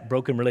that's that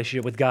broken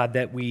relationship with God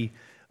that we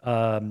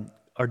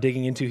are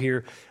digging into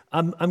here.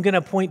 I'm going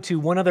to point to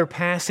one other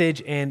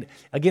passage, and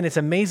again, it's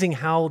amazing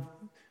how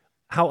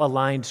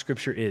aligned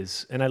Scripture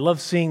is. And I love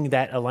seeing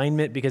that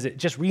alignment because it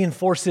just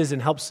reinforces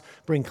and helps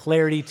bring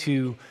clarity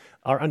to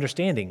our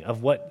understanding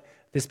of what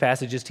this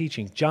passage is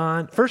teaching.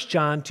 1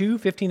 John 2,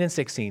 15 and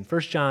 16.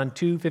 1 John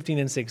 2, 15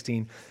 and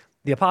 16.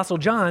 The Apostle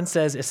John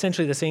says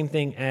essentially the same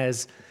thing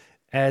as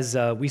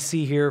we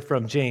see here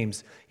from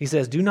James. He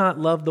says, "Do not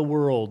love the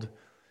world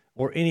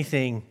or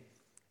anything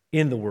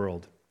in the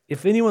world.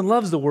 If anyone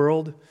loves the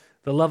world,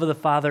 the love of the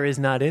Father is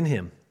not in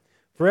him.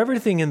 For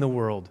everything in the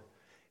world."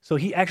 So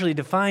he actually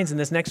defines in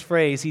this next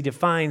phrase, he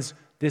defines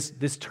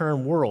this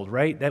term world,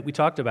 right, that we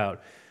talked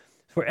about.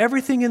 For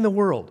everything in the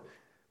world,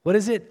 what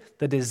is it?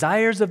 The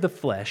desires of the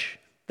flesh,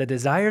 the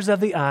desires of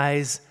the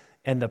eyes,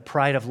 and the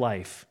pride of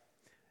life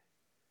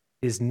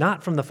is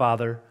not from the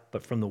Father,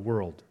 but from the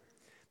world.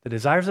 The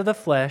desires of the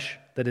flesh,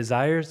 the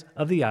desires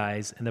of the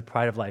eyes, and the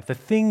pride of life. The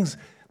things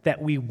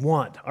that we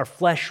want, our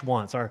flesh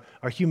wants, our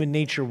human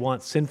nature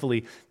wants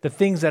sinfully, the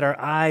things that our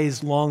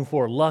eyes long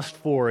for, lust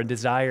for, and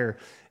desire,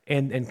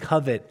 and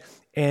covet,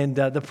 and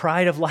the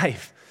pride of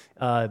life,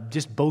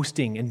 just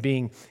boasting and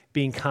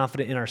being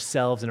confident in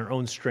ourselves and our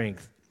own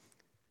strength.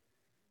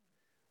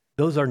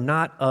 Those are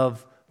not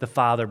of the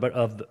Father, but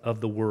of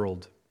the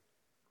world.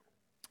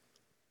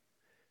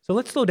 So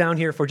let's slow down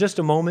here for just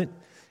a moment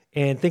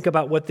and think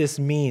about what this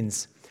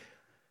means.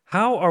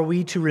 How are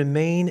we to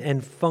remain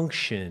and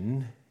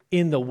function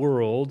in the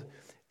world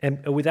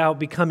and without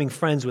becoming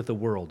friends with the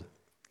world?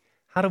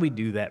 How do we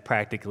do that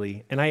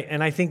practically? And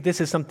I think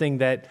this is something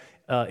that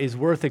is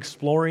worth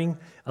exploring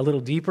a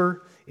little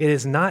deeper. It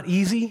is not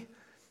easy.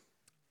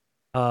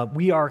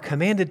 We are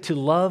commanded to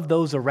love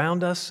those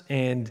around us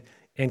and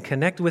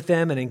connect with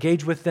them and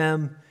engage with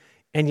them,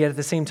 and yet at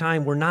the same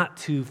time, we're not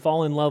to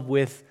fall in love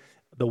with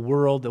the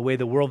world, the way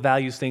the world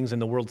values things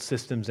and the world's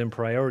systems and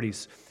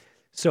priorities.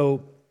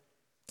 So,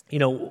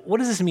 what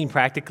does this mean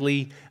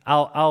practically?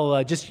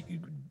 I'll just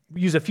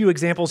use a few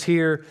examples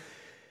here.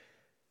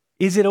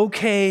 Is it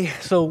okay?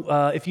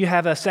 So, if you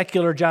have a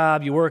secular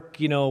job, you work,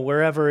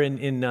 wherever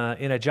in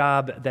a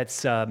job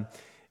that's,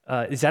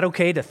 is that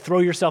okay to throw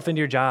yourself into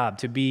your job,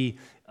 to be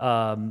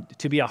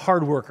a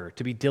hard worker,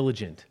 to be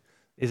diligent?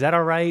 Is that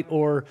all right?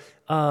 Or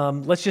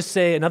let's just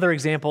say another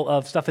example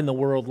of stuff in the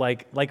world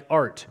like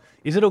art.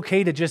 Is it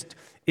okay to just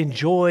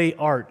enjoy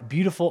art,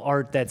 beautiful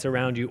art that's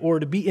around you, or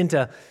to be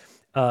into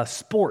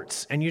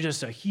sports and you're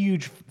just a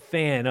huge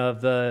fan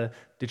of the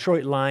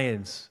Detroit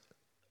Lions?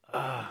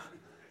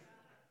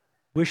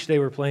 Wish they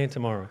were playing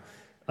tomorrow.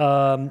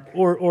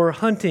 Or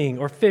hunting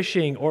or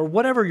fishing or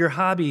whatever your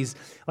hobbies.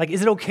 Like,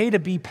 is it okay to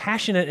be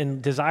passionate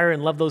and desire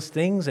and love those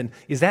things? And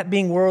is that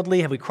being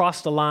worldly? Have we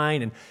crossed the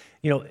line? And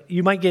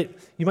you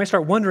might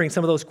start wondering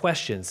some of those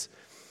questions.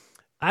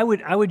 I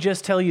would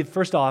just tell you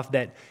first off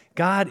that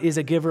God is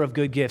a giver of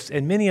good gifts,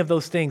 and many of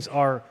those things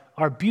are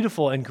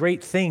beautiful and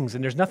great things,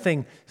 and there's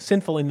nothing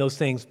sinful in those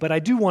things. But I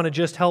do want to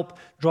just help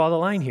draw the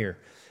line here.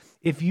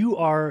 If you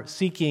are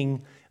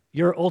seeking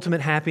your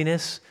ultimate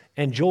happiness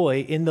and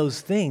joy in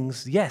those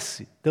things,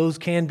 yes, those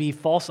can be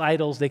false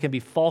idols, they can be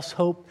false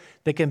hope,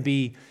 they can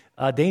be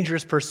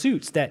dangerous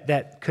pursuits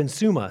that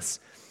consume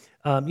us.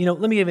 Let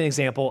me give an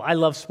example. I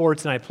love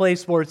sports and I play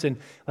sports, and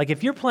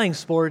if you're playing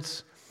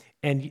sports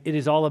and it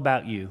is all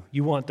about you,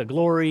 you want the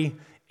glory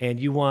and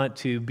you want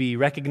to be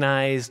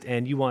recognized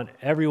and you want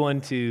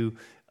everyone to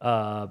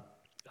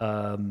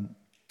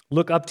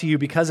look up to you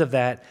because of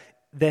that,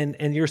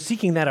 and you're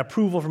seeking that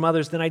approval from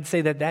others, then I'd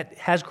say that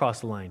has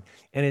crossed the line,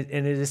 and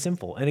it is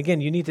sinful. And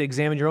again, you need to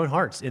examine your own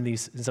hearts in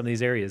some of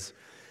these areas.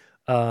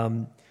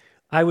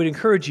 I would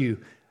encourage you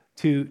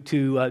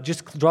to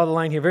just draw the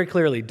line here very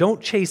clearly.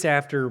 Don't chase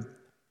after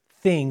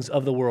things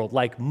of the world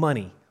like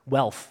money,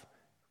 wealth.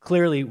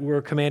 Clearly,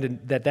 we're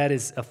commanded that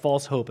is a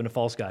false hope and a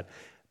false God.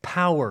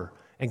 Power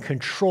and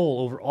control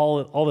over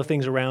all the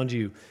things around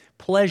you.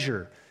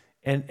 Pleasure.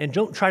 And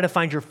don't try to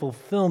find your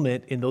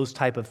fulfillment in those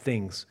type of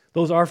things.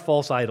 Those are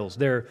false idols.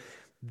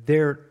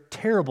 They're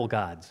terrible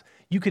gods.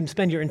 You can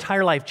spend your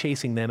entire life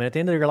chasing them, and at the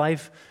end of your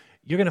life,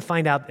 you're going to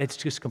find out it's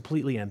just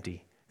completely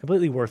empty,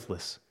 completely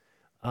worthless.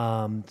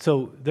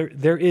 So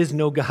there is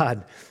no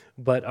God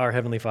but our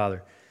Heavenly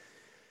Father.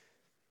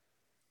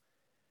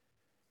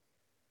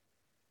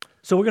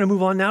 So we're going to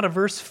move on now to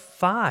verse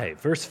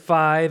 5. Verse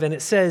 5, and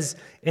it says,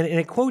 and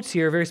it quotes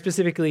here very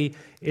specifically,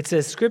 it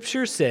says,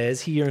 Scripture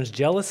says he yearns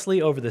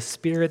jealously over the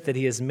Spirit that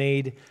he has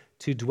made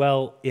to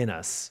dwell in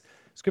us.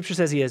 Scripture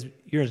says he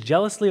yearns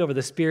jealously over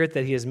the Spirit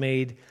that he has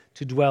made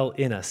to dwell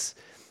in us.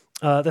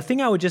 The thing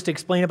I would just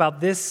explain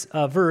about this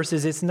verse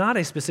is it's not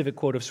a specific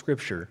quote of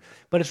Scripture,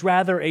 but it's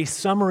rather a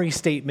summary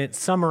statement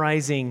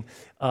summarizing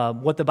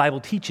what the Bible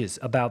teaches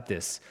about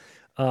this.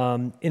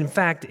 In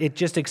fact, it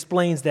just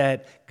explains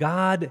that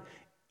God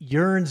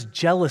yearns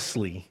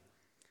jealously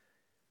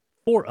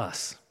for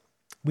us.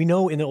 We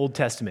know in the Old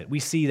Testament, we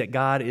see that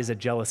God is a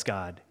jealous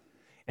God.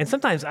 And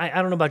sometimes, I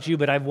don't know about you,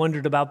 but I've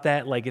wondered about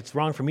that. Like, it's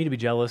wrong for me to be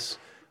jealous.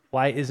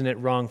 Why isn't it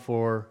wrong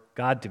for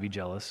God to be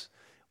jealous?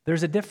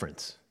 There's a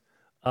difference.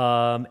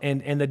 And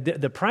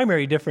the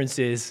primary difference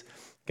is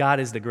God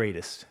is the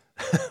greatest.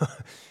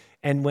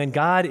 And when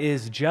God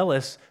is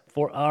jealous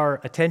for our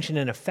attention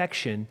and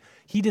affection,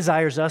 he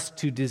desires us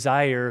to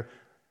desire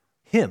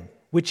him,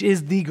 which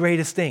is the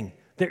greatest thing.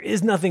 There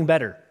is nothing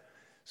better.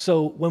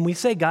 So when we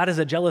say God is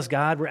a jealous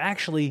God, we're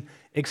actually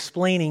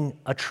explaining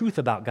a truth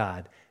about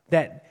God,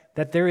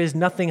 that there is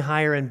nothing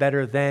higher and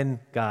better than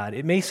God.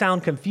 It may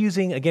sound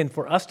confusing. Again,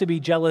 for us to be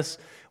jealous,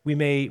 we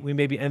may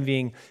be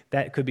envying.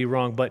 That could be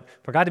wrong. But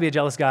for God to be a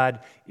jealous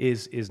God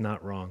is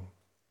not wrong.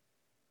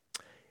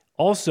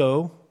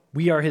 Also,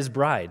 we are his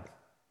bride.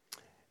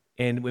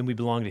 And when we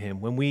belong to him,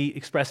 when we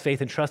express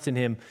faith and trust in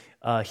him,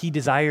 he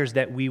desires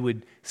that we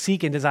would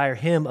seek and desire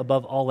him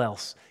above all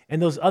else.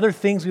 And those other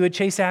things we would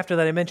chase after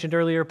that I mentioned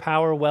earlier,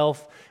 power,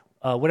 wealth,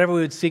 whatever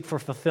we would seek for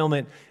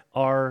fulfillment,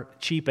 are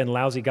cheap and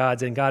lousy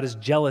gods. And God is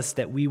jealous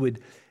that we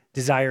would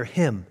desire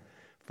him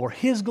for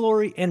his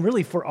glory and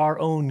really for our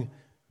own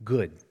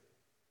good.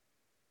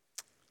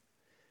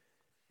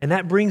 And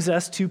that brings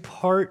us to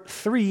part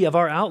 3 of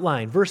our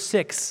outline, verse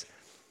 6.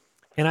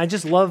 And I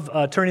just love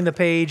turning the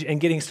page and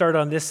getting started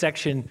on this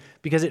section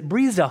because it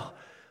breathes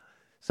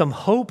some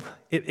hope.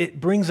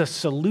 It brings a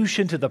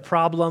solution to the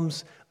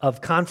problems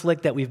of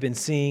conflict that we've been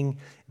seeing,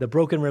 the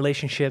broken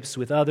relationships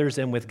with others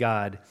and with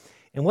God.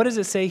 And what does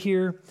it say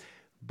here?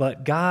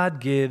 but God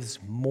gives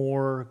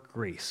more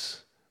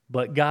grace.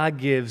 But God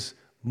gives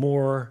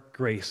more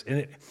grace.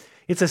 And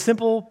it's a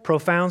simple,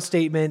 profound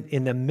statement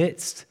in the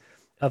midst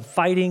of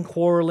fighting,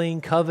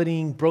 quarreling,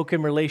 coveting,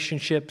 broken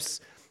relationships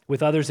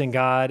with others and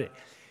God.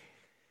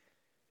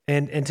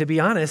 And to be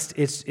honest,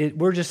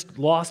 we're just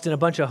lost in a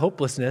bunch of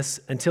hopelessness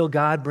until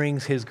God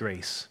brings his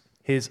grace,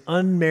 his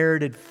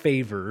unmerited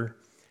favor,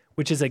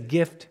 which is a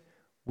gift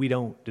we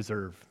don't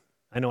deserve.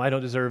 I know I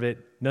don't deserve it.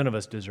 None of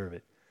us deserve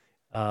it.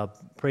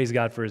 Praise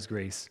God for his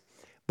grace.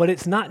 But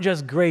it's not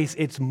just grace,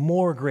 it's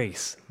more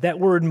grace. That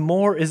word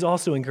more is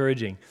also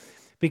encouraging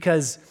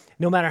because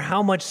no matter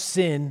how much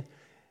sin,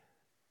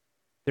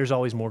 there's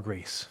always more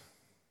grace.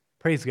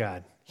 Praise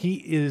God. He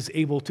is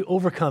able to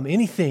overcome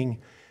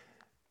anything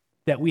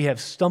that we have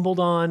stumbled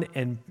on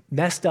and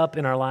messed up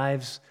in our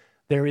lives.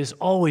 There is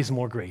always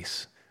more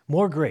grace,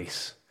 more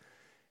grace.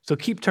 So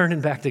keep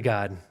turning back to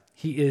God.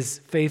 He is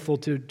faithful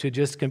to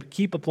just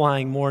keep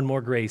applying more and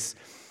more grace.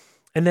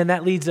 And then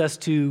that leads us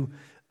to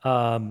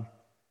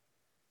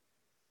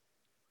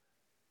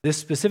this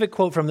specific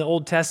quote from the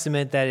Old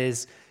Testament that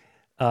is,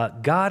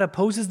 God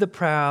opposes the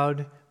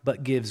proud,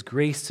 but gives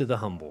grace to the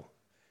humble.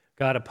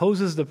 God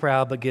opposes the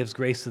proud, but gives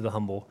grace to the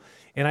humble.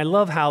 And I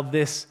love how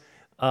this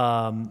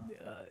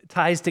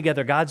ties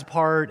together God's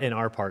part and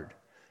our part.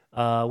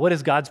 What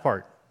is God's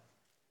part?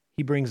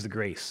 He brings the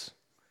grace.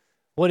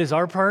 What is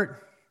our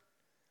part?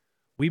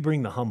 We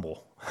bring the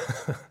humble.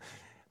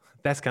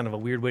 That's kind of a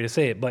weird way to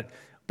say it, but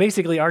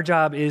basically our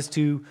job is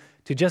to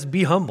just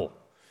be humble.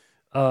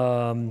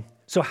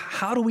 So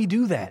how do we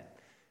do that?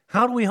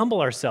 How do we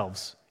humble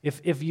ourselves?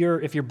 If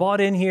you're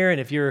bought in here and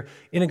if you're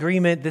in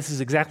agreement, this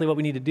is exactly what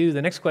we need to do.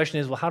 The next question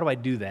is, well, how do I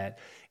do that?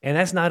 And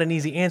that's not an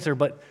easy answer,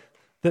 but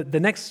the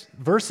next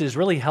verses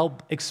really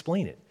help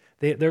explain it.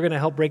 They're going to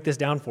help break this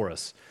down for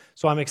us.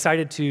 So I'm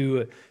excited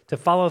to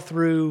follow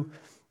through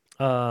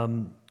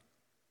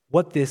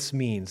what this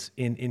means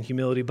in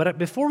humility. But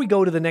before we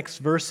go to the next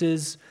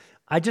verses,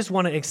 I just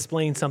want to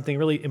explain something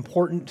really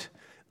important.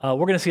 We're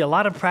going to see a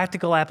lot of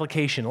practical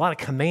application, a lot of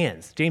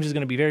commands. James is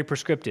going to be very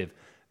prescriptive.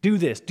 Do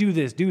this, do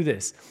this, do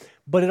this.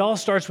 But it all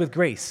starts with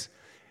grace.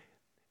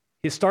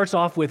 It starts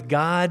off with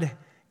God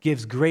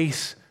gives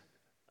grace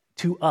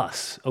to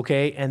us,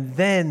 okay? And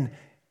then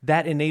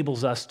that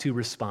enables us to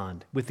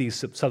respond with these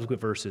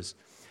subsequent verses.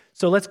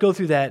 So let's go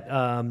through that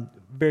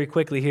very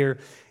quickly here.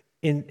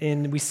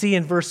 We see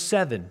in verse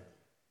 7,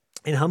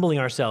 in humbling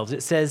ourselves,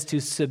 it says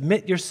to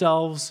submit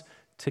yourselves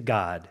to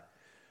God.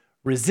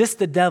 Resist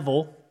the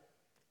devil,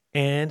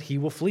 and he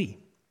will flee.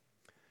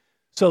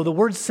 So the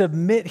word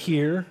submit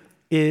here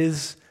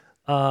is,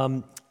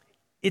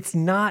 it's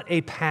not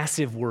a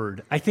passive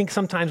word. I think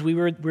sometimes we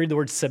read the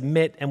word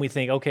submit and we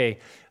think, okay,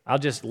 I'll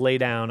just lay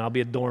down, I'll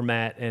be a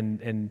doormat,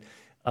 and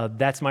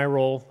that's my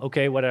role,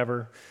 okay,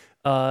 whatever.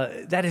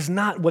 That is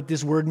not what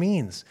this word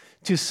means.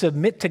 To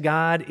submit to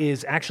God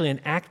is actually an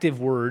active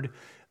word,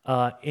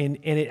 and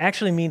it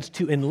actually means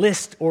to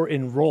enlist or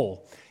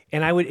enroll.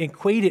 And I would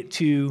equate it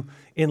to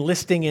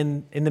enlisting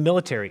in the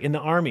military, in the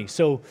army.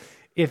 So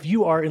if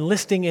you are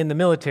enlisting in the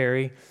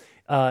military,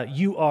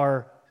 you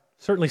are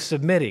certainly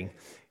submitting,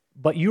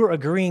 but you're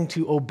agreeing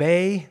to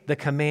obey the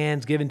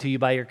commands given to you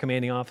by your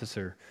commanding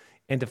officer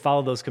and to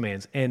follow those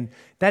commands. And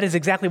that is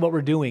exactly what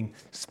we're doing.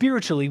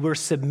 Spiritually, we're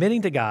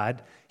submitting to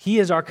God. He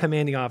is our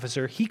commanding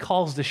officer. He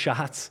calls the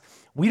shots.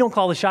 We don't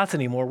call the shots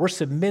anymore. We're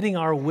submitting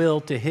our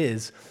will to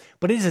His.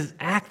 But it is an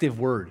active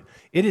word.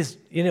 It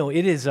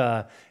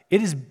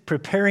is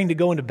preparing to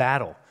go into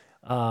battle,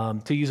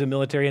 to use a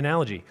military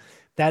analogy.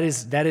 That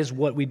is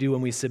what we do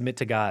when we submit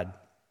to God.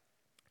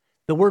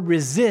 The word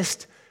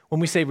resist,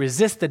 when we say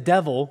resist the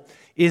devil,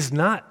 is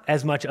not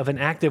as much of an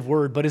active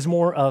word, but is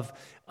more of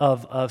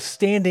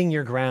standing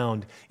your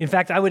ground. In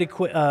fact, I would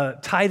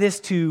tie this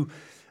to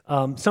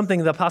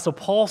something the Apostle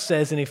Paul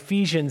says in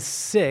Ephesians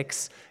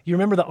 6. You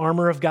remember the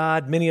armor of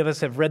God? Many of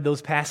us have read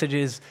those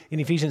passages in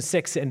Ephesians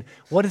 6. And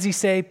what does he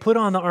say? Put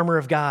on the armor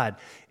of God.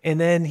 And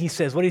then he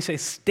says, what do he say?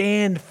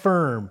 Stand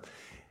firm.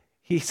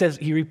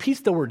 He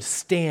repeats the word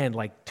stand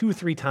like 2 or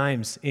 3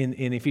 times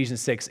in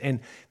Ephesians 6. And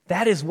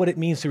that is what it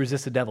means to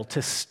resist the devil,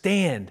 to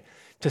stand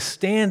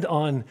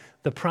on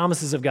the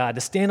promises of God,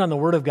 to stand on the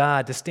word of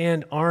God, to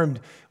stand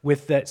armed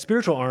with that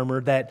spiritual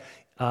armor that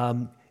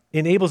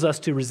enables us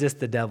to resist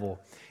the devil.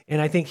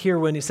 And I think here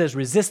when it says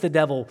resist the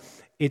devil,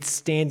 it's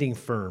standing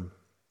firm.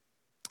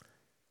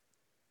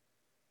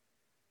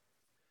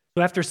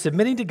 So after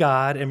submitting to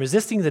God and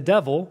resisting the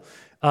devil,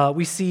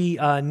 we see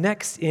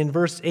next in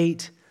verse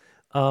 8,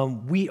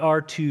 we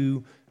are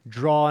to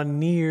draw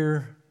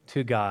near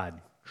to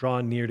God.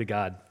 Draw near to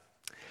God.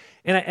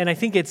 And I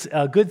think it's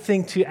a good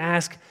thing to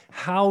ask,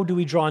 how do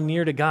we draw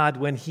near to God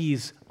when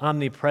He's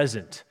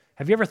omnipresent?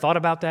 Have you ever thought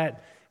about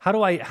that? How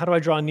do I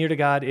draw near to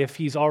God if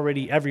He's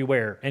already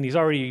everywhere and He's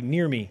already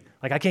near me?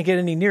 Like I can't get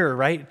any nearer,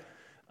 right?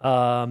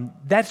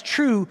 That's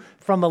true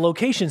from a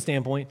location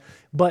standpoint,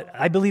 but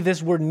I believe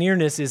this word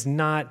nearness is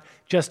not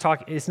just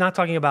it's not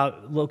talking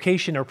about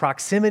location or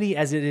proximity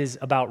as it is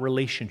about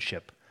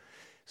relationship.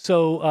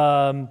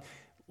 So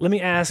let me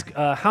ask,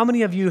 how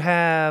many of you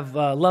have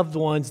loved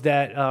ones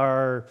that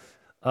are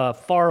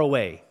far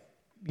away?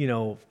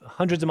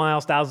 Hundreds of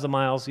miles, thousands of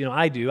miles.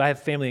 I do. I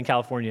have family in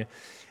California.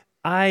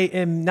 I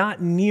am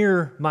not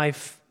near my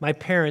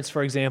parents,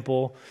 for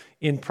example,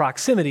 in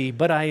proximity,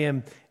 but I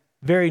am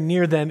very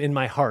near them in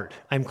my heart.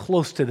 I'm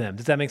close to them.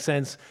 Does that make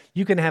sense?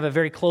 You can have a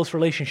very close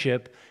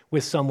relationship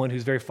with someone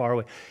who's very far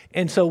away.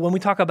 And so when we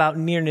talk about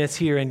nearness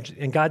here,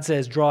 and God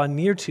says, draw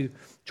near to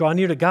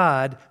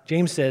God,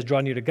 James says,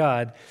 draw near to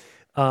God,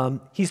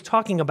 he's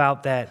talking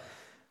about that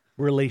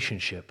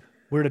relationship.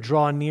 We're to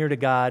draw near to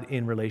God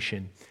in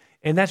relation.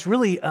 And that's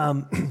really,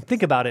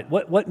 think about it.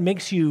 What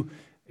makes you,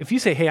 if you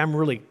say, hey, I'm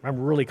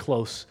really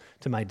close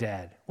to my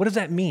dad, what does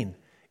that mean?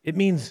 It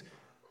means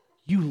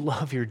you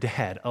love your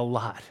dad a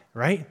lot,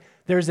 right?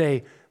 There's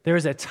a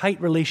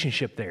tight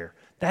relationship there.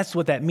 That's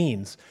what that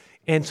means.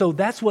 And so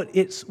that's what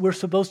we're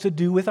supposed to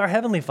do with our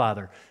Heavenly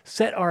Father.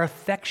 Set our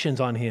affections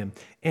on Him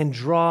and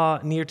draw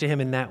near to Him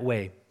in that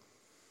way.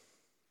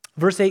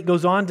 Verse 8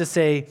 goes on to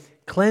say,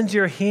 cleanse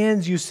your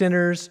hands, you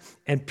sinners,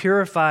 and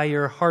purify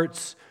your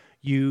hearts,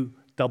 you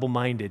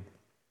double-minded.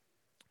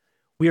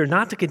 We are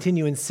not to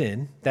continue in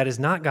sin. That is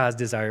not God's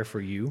desire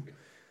for you.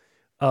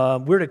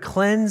 We're to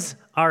cleanse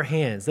our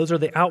hands. Those are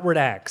the outward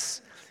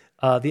acts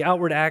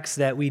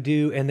that we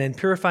do. And then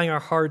purifying our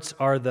hearts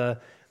are the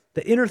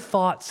inner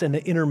thoughts and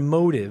the inner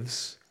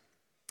motives.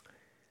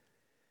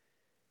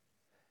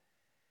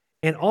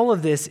 And all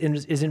of this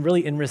is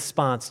really in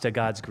response to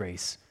God's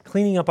grace.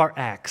 Cleaning up our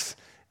acts,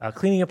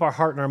 cleaning up our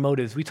heart and our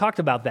motives. We talked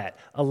about that,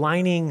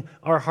 aligning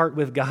our heart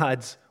with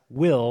God's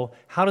will.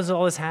 How does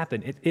all this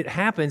happen? It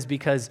happens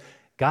because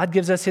God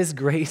gives us His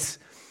grace,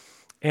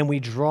 and we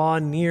draw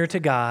near to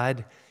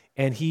God,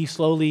 and He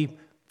slowly,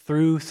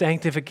 through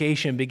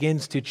sanctification,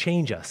 begins to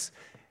change us.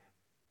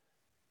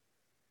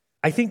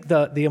 I think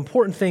the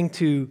important thing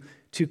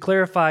to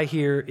clarify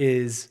here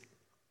is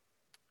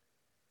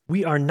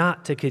we are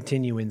not to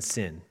continue in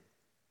sin.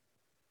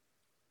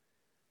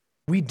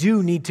 We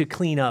do need to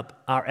clean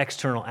up our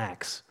external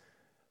acts.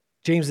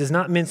 James is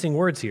not mincing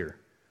words here.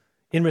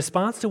 In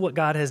response to what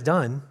God has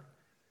done,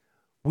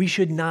 we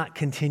should not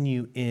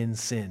continue in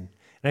sin.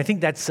 And I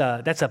think that's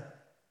a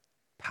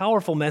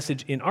powerful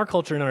message in our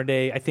culture in our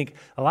day. I think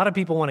a lot of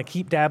people want to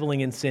keep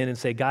dabbling in sin and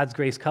say, God's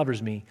grace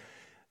covers me.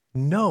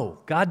 No,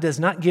 God does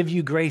not give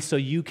you grace so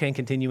you can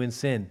continue in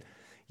sin.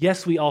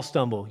 Yes, we all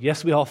stumble.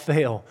 Yes, we all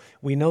fail.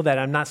 We know that.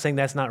 I'm not saying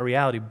that's not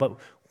reality. But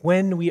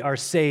when we are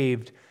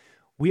saved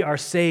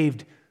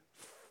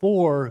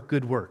for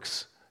good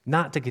works,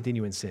 not to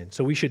continue in sin.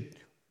 So we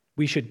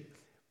should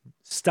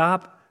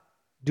stop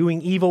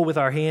doing evil with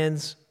our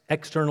hands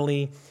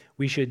externally.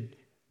 We should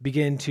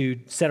begin to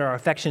set our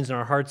affections and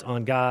our hearts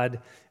on God,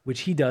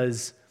 which He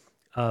does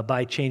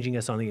by changing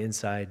us on the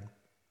inside.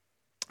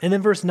 And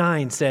then verse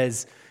 9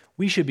 says,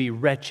 we should be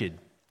wretched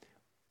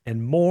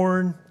and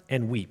mourn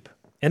and weep.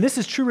 And this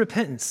is true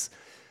repentance.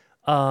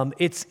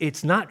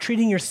 It's not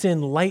treating your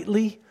sin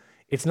lightly.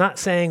 It's not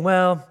saying,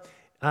 well,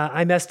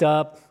 I messed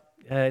up.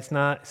 It's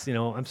not,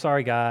 I'm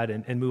sorry, God,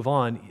 and move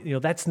on.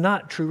 That's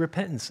not true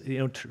repentance.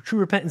 True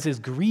repentance is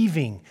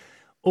grieving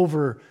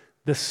over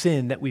the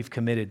sin that we've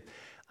committed.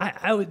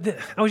 I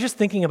was just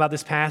thinking about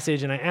this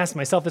passage, and I asked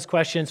myself this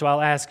question, so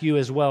I'll ask you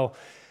as well.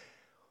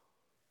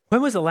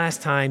 When was the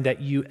last time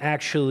that you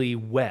actually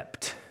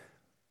wept,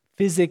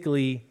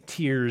 physically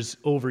tears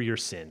over your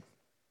sin?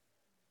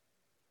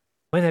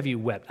 When have you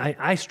wept?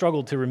 I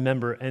struggled to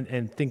remember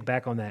and think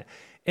back on that.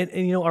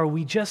 And are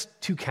we just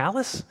too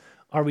callous?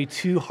 Are we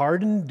too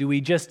hardened? Do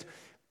we just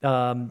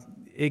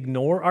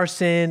ignore our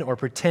sin or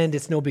pretend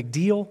it's no big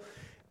deal?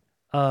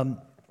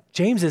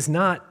 James is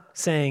not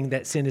saying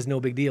that sin is no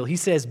big deal. He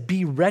says,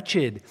 be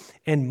wretched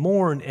and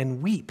mourn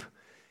and weep.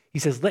 He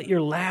says, let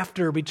your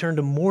laughter be turned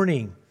to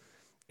mourning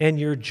and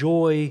your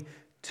joy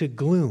to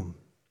gloom.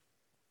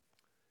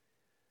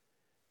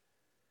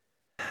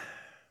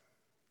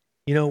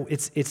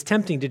 It's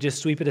tempting to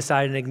just sweep it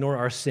aside and ignore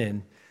our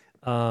sin,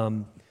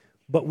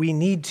 but we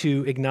need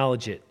to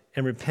acknowledge it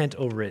and repent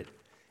over it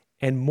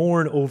and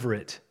mourn over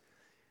it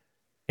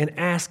and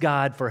ask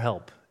God for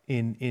help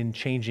in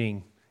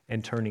changing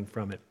and turning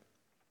from it.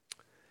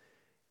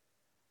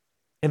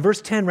 And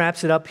verse 10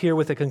 wraps it up here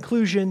with a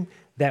conclusion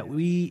that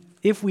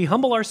if we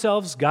humble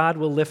ourselves, God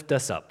will lift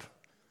us up.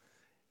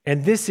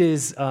 And this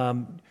is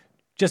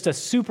just a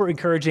super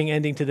encouraging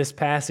ending to this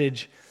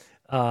passage.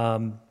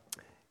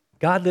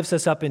 God lifts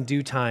us up in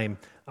due time.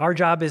 Our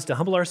job is to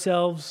humble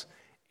ourselves,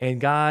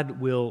 and God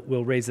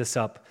will raise us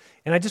up.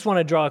 And I just want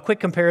to draw a quick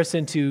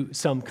comparison to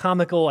some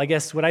comical, I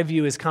guess what I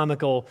view as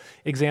comical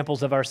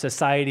examples of our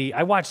society.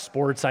 I watch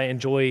sports. I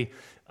enjoy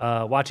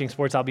watching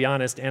sports, I'll be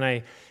honest.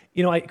 And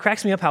it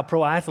cracks me up how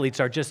pro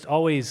athletes are just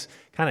always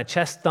kind of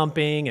chest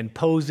thumping and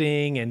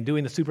posing and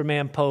doing the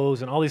Superman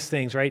pose and all these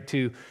things, right,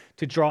 to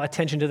draw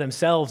attention to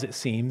themselves, it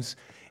seems.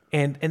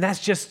 And that's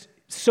just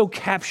so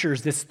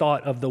captures this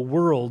thought of the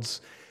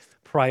world's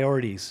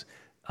priorities,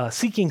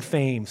 seeking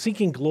fame,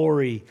 seeking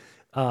glory,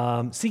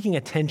 seeking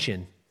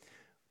attention.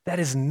 That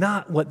is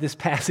not what this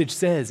passage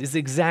says. It's the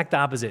exact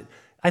opposite.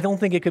 I don't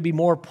think it could be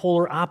more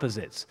polar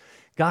opposites.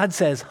 God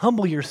says,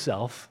 humble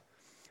yourself.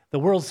 The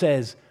world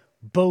says,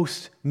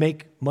 boast,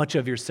 make much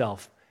of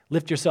yourself.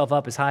 Lift yourself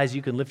up as high as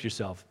you can lift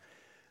yourself.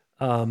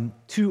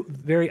 Two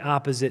very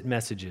opposite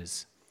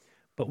messages.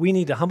 But we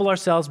need to humble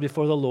ourselves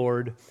before the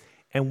Lord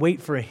and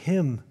wait for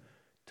Him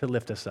to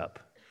lift us up.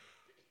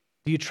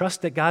 Do you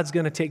trust that God's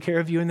going to take care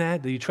of you in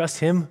that? Do you trust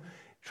Him?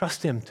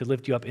 Trust Him to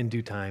lift you up in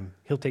due time.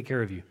 He'll take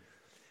care of you.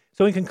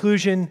 So in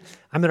conclusion,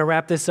 I'm going to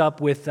wrap this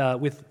up with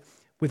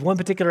one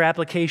particular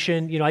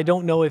application. You know, I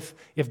don't know if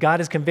God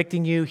is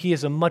convicting you. He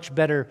is a much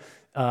better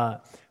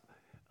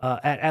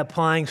at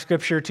applying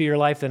Scripture to your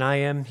life than I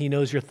am. He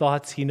knows your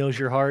thoughts. He knows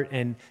your heart.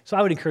 And so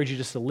I would encourage you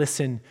just to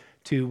listen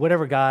to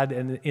whatever God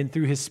and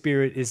through His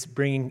Spirit is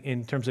bringing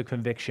in terms of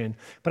conviction.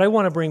 But I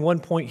want to bring one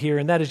point here,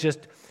 and that is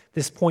just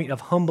this point of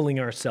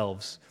humbling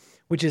ourselves,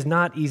 which is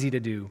not easy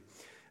to do.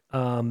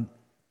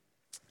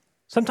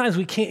 Sometimes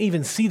we can't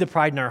even see the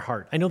pride in our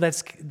heart. I know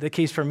that's the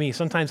case for me.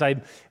 Sometimes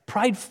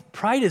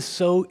pride is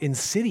so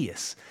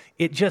insidious.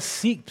 It just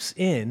seeps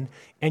in,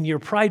 and you're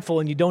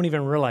prideful, and you don't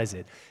even realize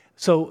it.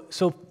 So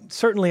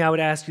certainly I would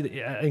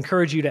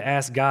encourage you to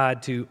ask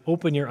God to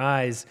open your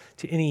eyes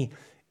to any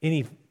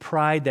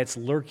pride that's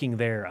lurking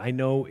there. I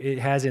know it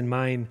has in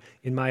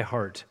my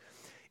heart.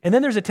 And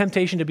then there's a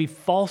temptation to be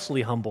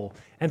falsely humble.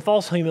 And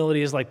false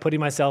humility is like putting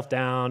myself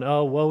down.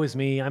 Oh, woe is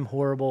me, I'm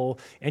horrible.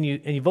 And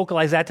you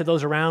vocalize that to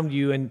those around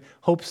you in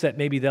hopes that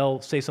maybe they'll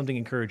say something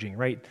encouraging,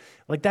 right?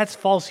 Like that's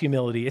false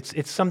humility.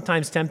 It's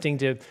sometimes tempting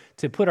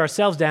to put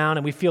ourselves down,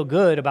 and we feel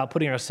good about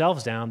putting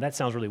ourselves down. That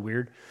sounds really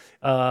weird.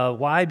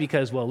 Why?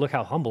 Because, well, look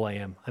how humble I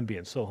am. I'm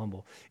being so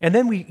humble. And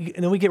then we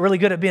get really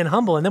good at being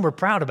humble, and then we're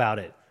proud about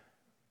it.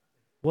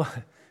 Well,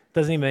 it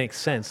doesn't even make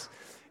sense.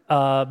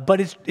 But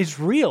it's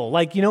real.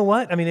 Like, you know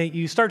what? I mean,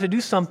 you start to do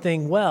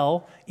something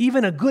well,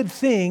 even a good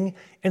thing,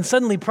 and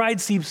suddenly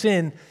pride seeps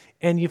in,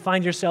 and you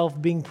find yourself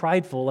being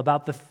prideful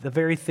about the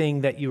very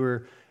thing that you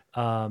were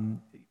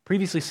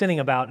previously sinning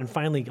about and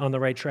finally on the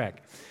right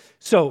track.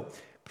 So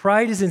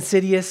pride is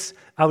insidious.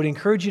 I would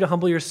encourage you to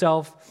humble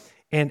yourself,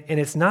 and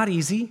it's not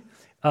easy,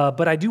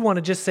 but I do want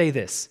to just say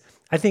this.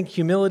 I think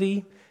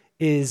humility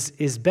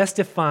is best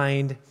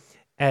defined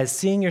as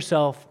seeing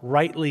yourself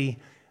rightly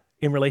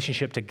in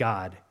relationship to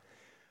God.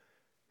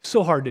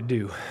 So hard to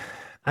do.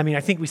 I mean,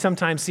 I think we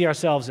sometimes see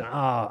ourselves,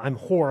 I'm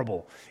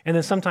horrible. And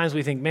then sometimes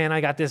we think, man,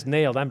 I got this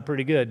nailed. I'm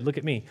pretty good. Look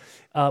at me.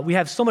 We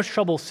have so much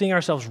trouble seeing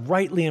ourselves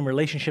rightly in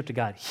relationship to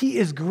God. He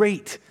is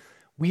great.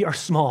 We are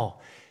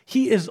small.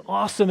 He is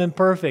awesome and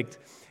perfect.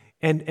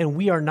 And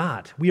we are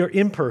not. We are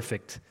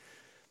imperfect.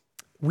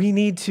 We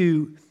need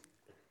to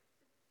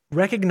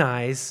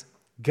recognize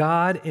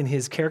God and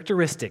His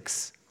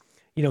characteristics.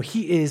 You know,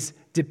 He is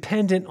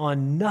dependent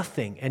on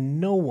nothing and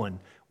no one.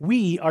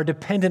 We are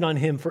dependent on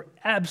Him for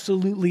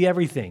absolutely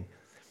everything.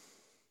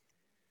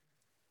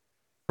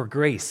 For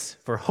grace,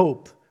 for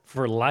hope,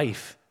 for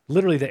life,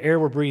 literally the air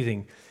we're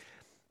breathing.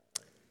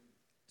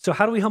 So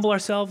how do we humble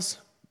ourselves?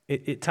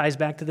 It ties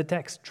back to the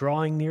text,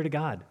 drawing near to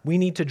God. We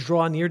need to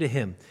draw near to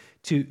Him,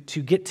 to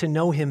get to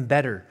know Him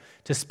better,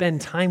 to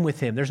spend time with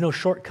Him. There's no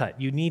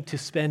shortcut. You need to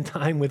spend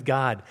time with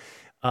God,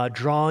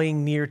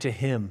 drawing near to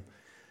Him.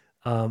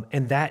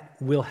 And that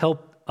will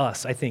help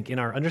us, I think, in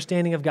our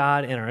understanding of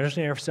God and our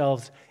understanding of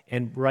ourselves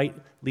and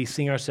rightly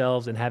seeing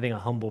ourselves and having a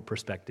humble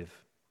perspective.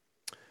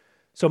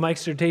 So my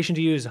exhortation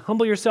to you is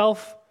humble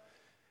yourself,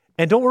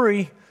 and don't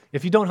worry,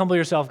 if you don't humble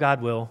yourself,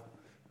 God will,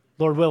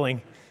 Lord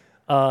willing.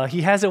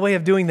 He has a way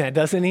of doing that,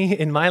 doesn't He?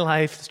 In my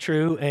life, it's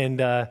true, and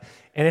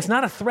it's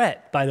not a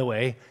threat, by the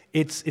way.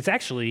 It's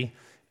actually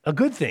a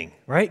good thing,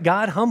 right?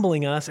 God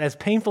humbling us, as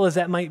painful as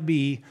that might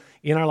be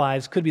in our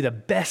lives, could be the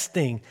best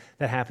thing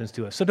that happens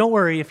to us. So don't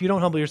worry, if you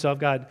don't humble yourself,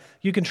 God,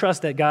 you can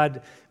trust that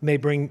God may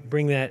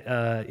bring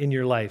that in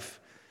your life.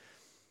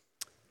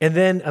 And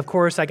then, of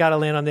course, I got to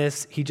land on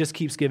this. He just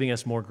keeps giving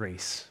us more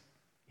grace.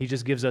 He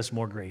just gives us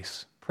more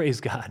grace.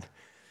 Praise God.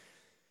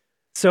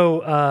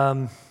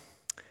 So,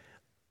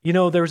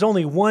 there was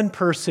only one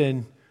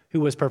person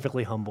who was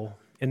perfectly humble,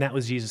 and that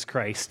was Jesus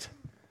Christ.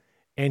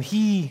 And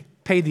He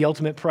paid the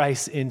ultimate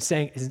price in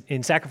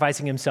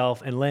sacrificing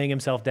Himself and laying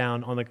Himself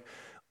down on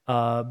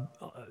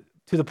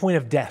to the point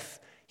of death.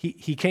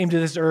 He came to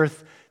this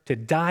earth to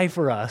die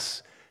for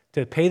us,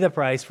 to pay the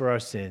price for our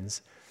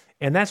sins.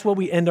 And that's what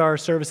we end our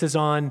services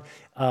on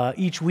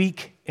each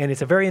week, and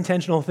it's a very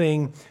intentional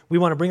thing. We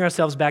want to bring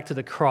ourselves back to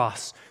the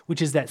cross,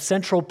 which is that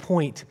central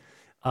point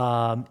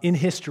in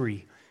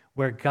history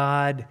where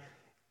God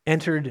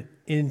entered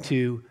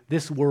into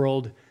this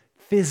world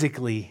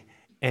physically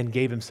and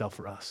gave Himself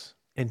for us.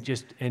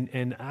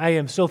 And I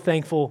am so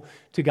thankful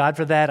to God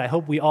for that. I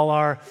hope we all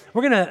are.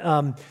 We're going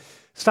to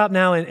stop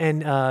now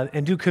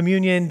and do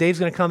communion. Dave's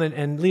going to come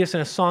and lead us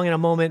in a song in a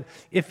moment.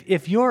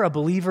 If you're a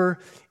believer,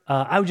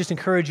 I would just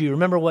encourage you,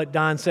 remember what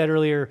Don said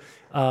earlier.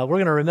 We're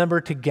going to remember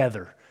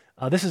together.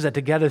 This is a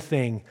together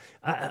thing.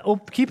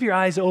 Keep your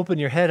eyes open,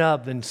 your head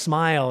up, and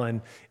smile,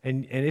 and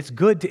it's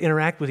good to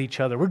interact with each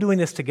other. We're doing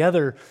this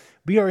together.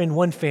 We are in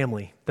one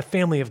family, the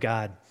family of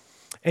God.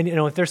 And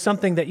if there's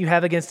something that you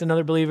have against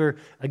another believer,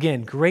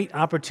 again, great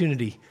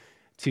opportunity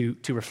to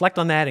reflect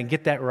on that and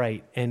get that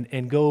right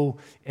and go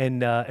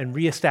and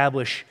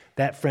reestablish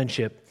that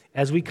friendship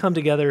as we come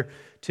together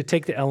to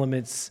take the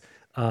elements.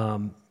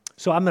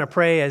 So I'm going to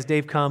pray as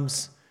Dave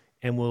comes,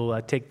 and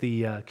we'll take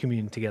the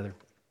communion together.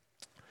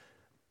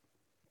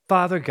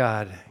 Father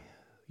God,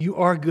 you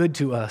are good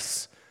to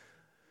us.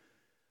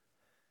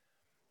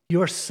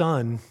 Your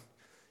Son,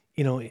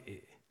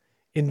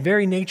 in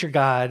very nature,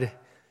 God,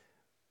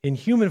 in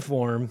human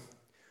form,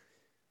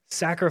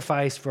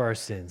 sacrificed for our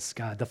sins.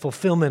 God, the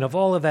fulfillment of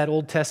all of that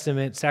Old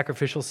Testament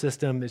sacrificial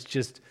system is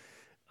just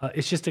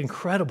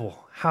incredible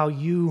how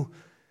you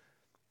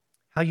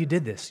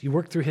did this. You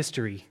worked through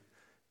history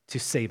to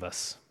save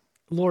us.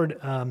 Lord,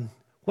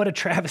 what a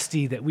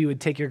travesty that we would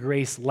take your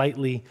grace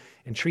lightly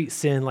and treat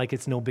sin like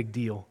it's no big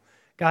deal.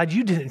 God,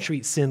 you didn't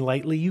treat sin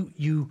lightly.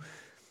 You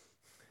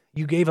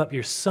gave up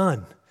your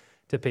Son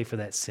to pay for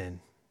that sin,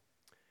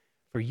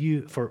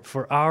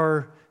 for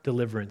our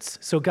deliverance.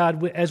 So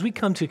God, as we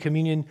come to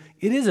communion,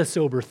 it is a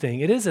sober thing.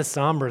 It is a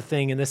somber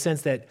thing in the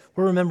sense that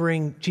we're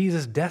remembering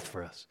Jesus' death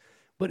for us.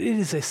 But it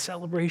is a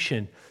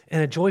celebration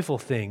and a joyful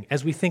thing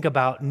as we think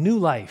about new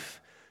life,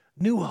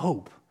 new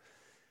hope.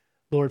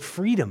 Lord,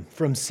 freedom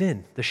from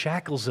sin, the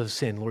shackles of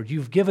sin. Lord,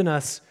 you've given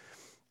us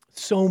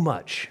so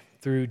much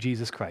through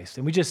Jesus Christ.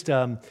 And we just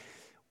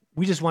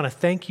want to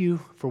thank you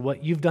for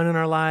what you've done in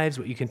our lives,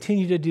 what you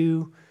continue to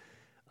do.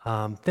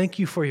 Thank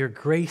you for your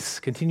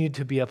grace continued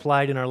to be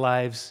applied in our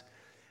lives.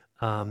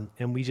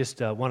 And we just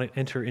want to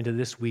enter into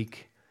this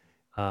week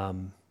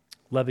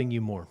loving you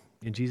more.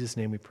 In Jesus'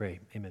 name we pray.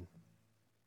 Amen.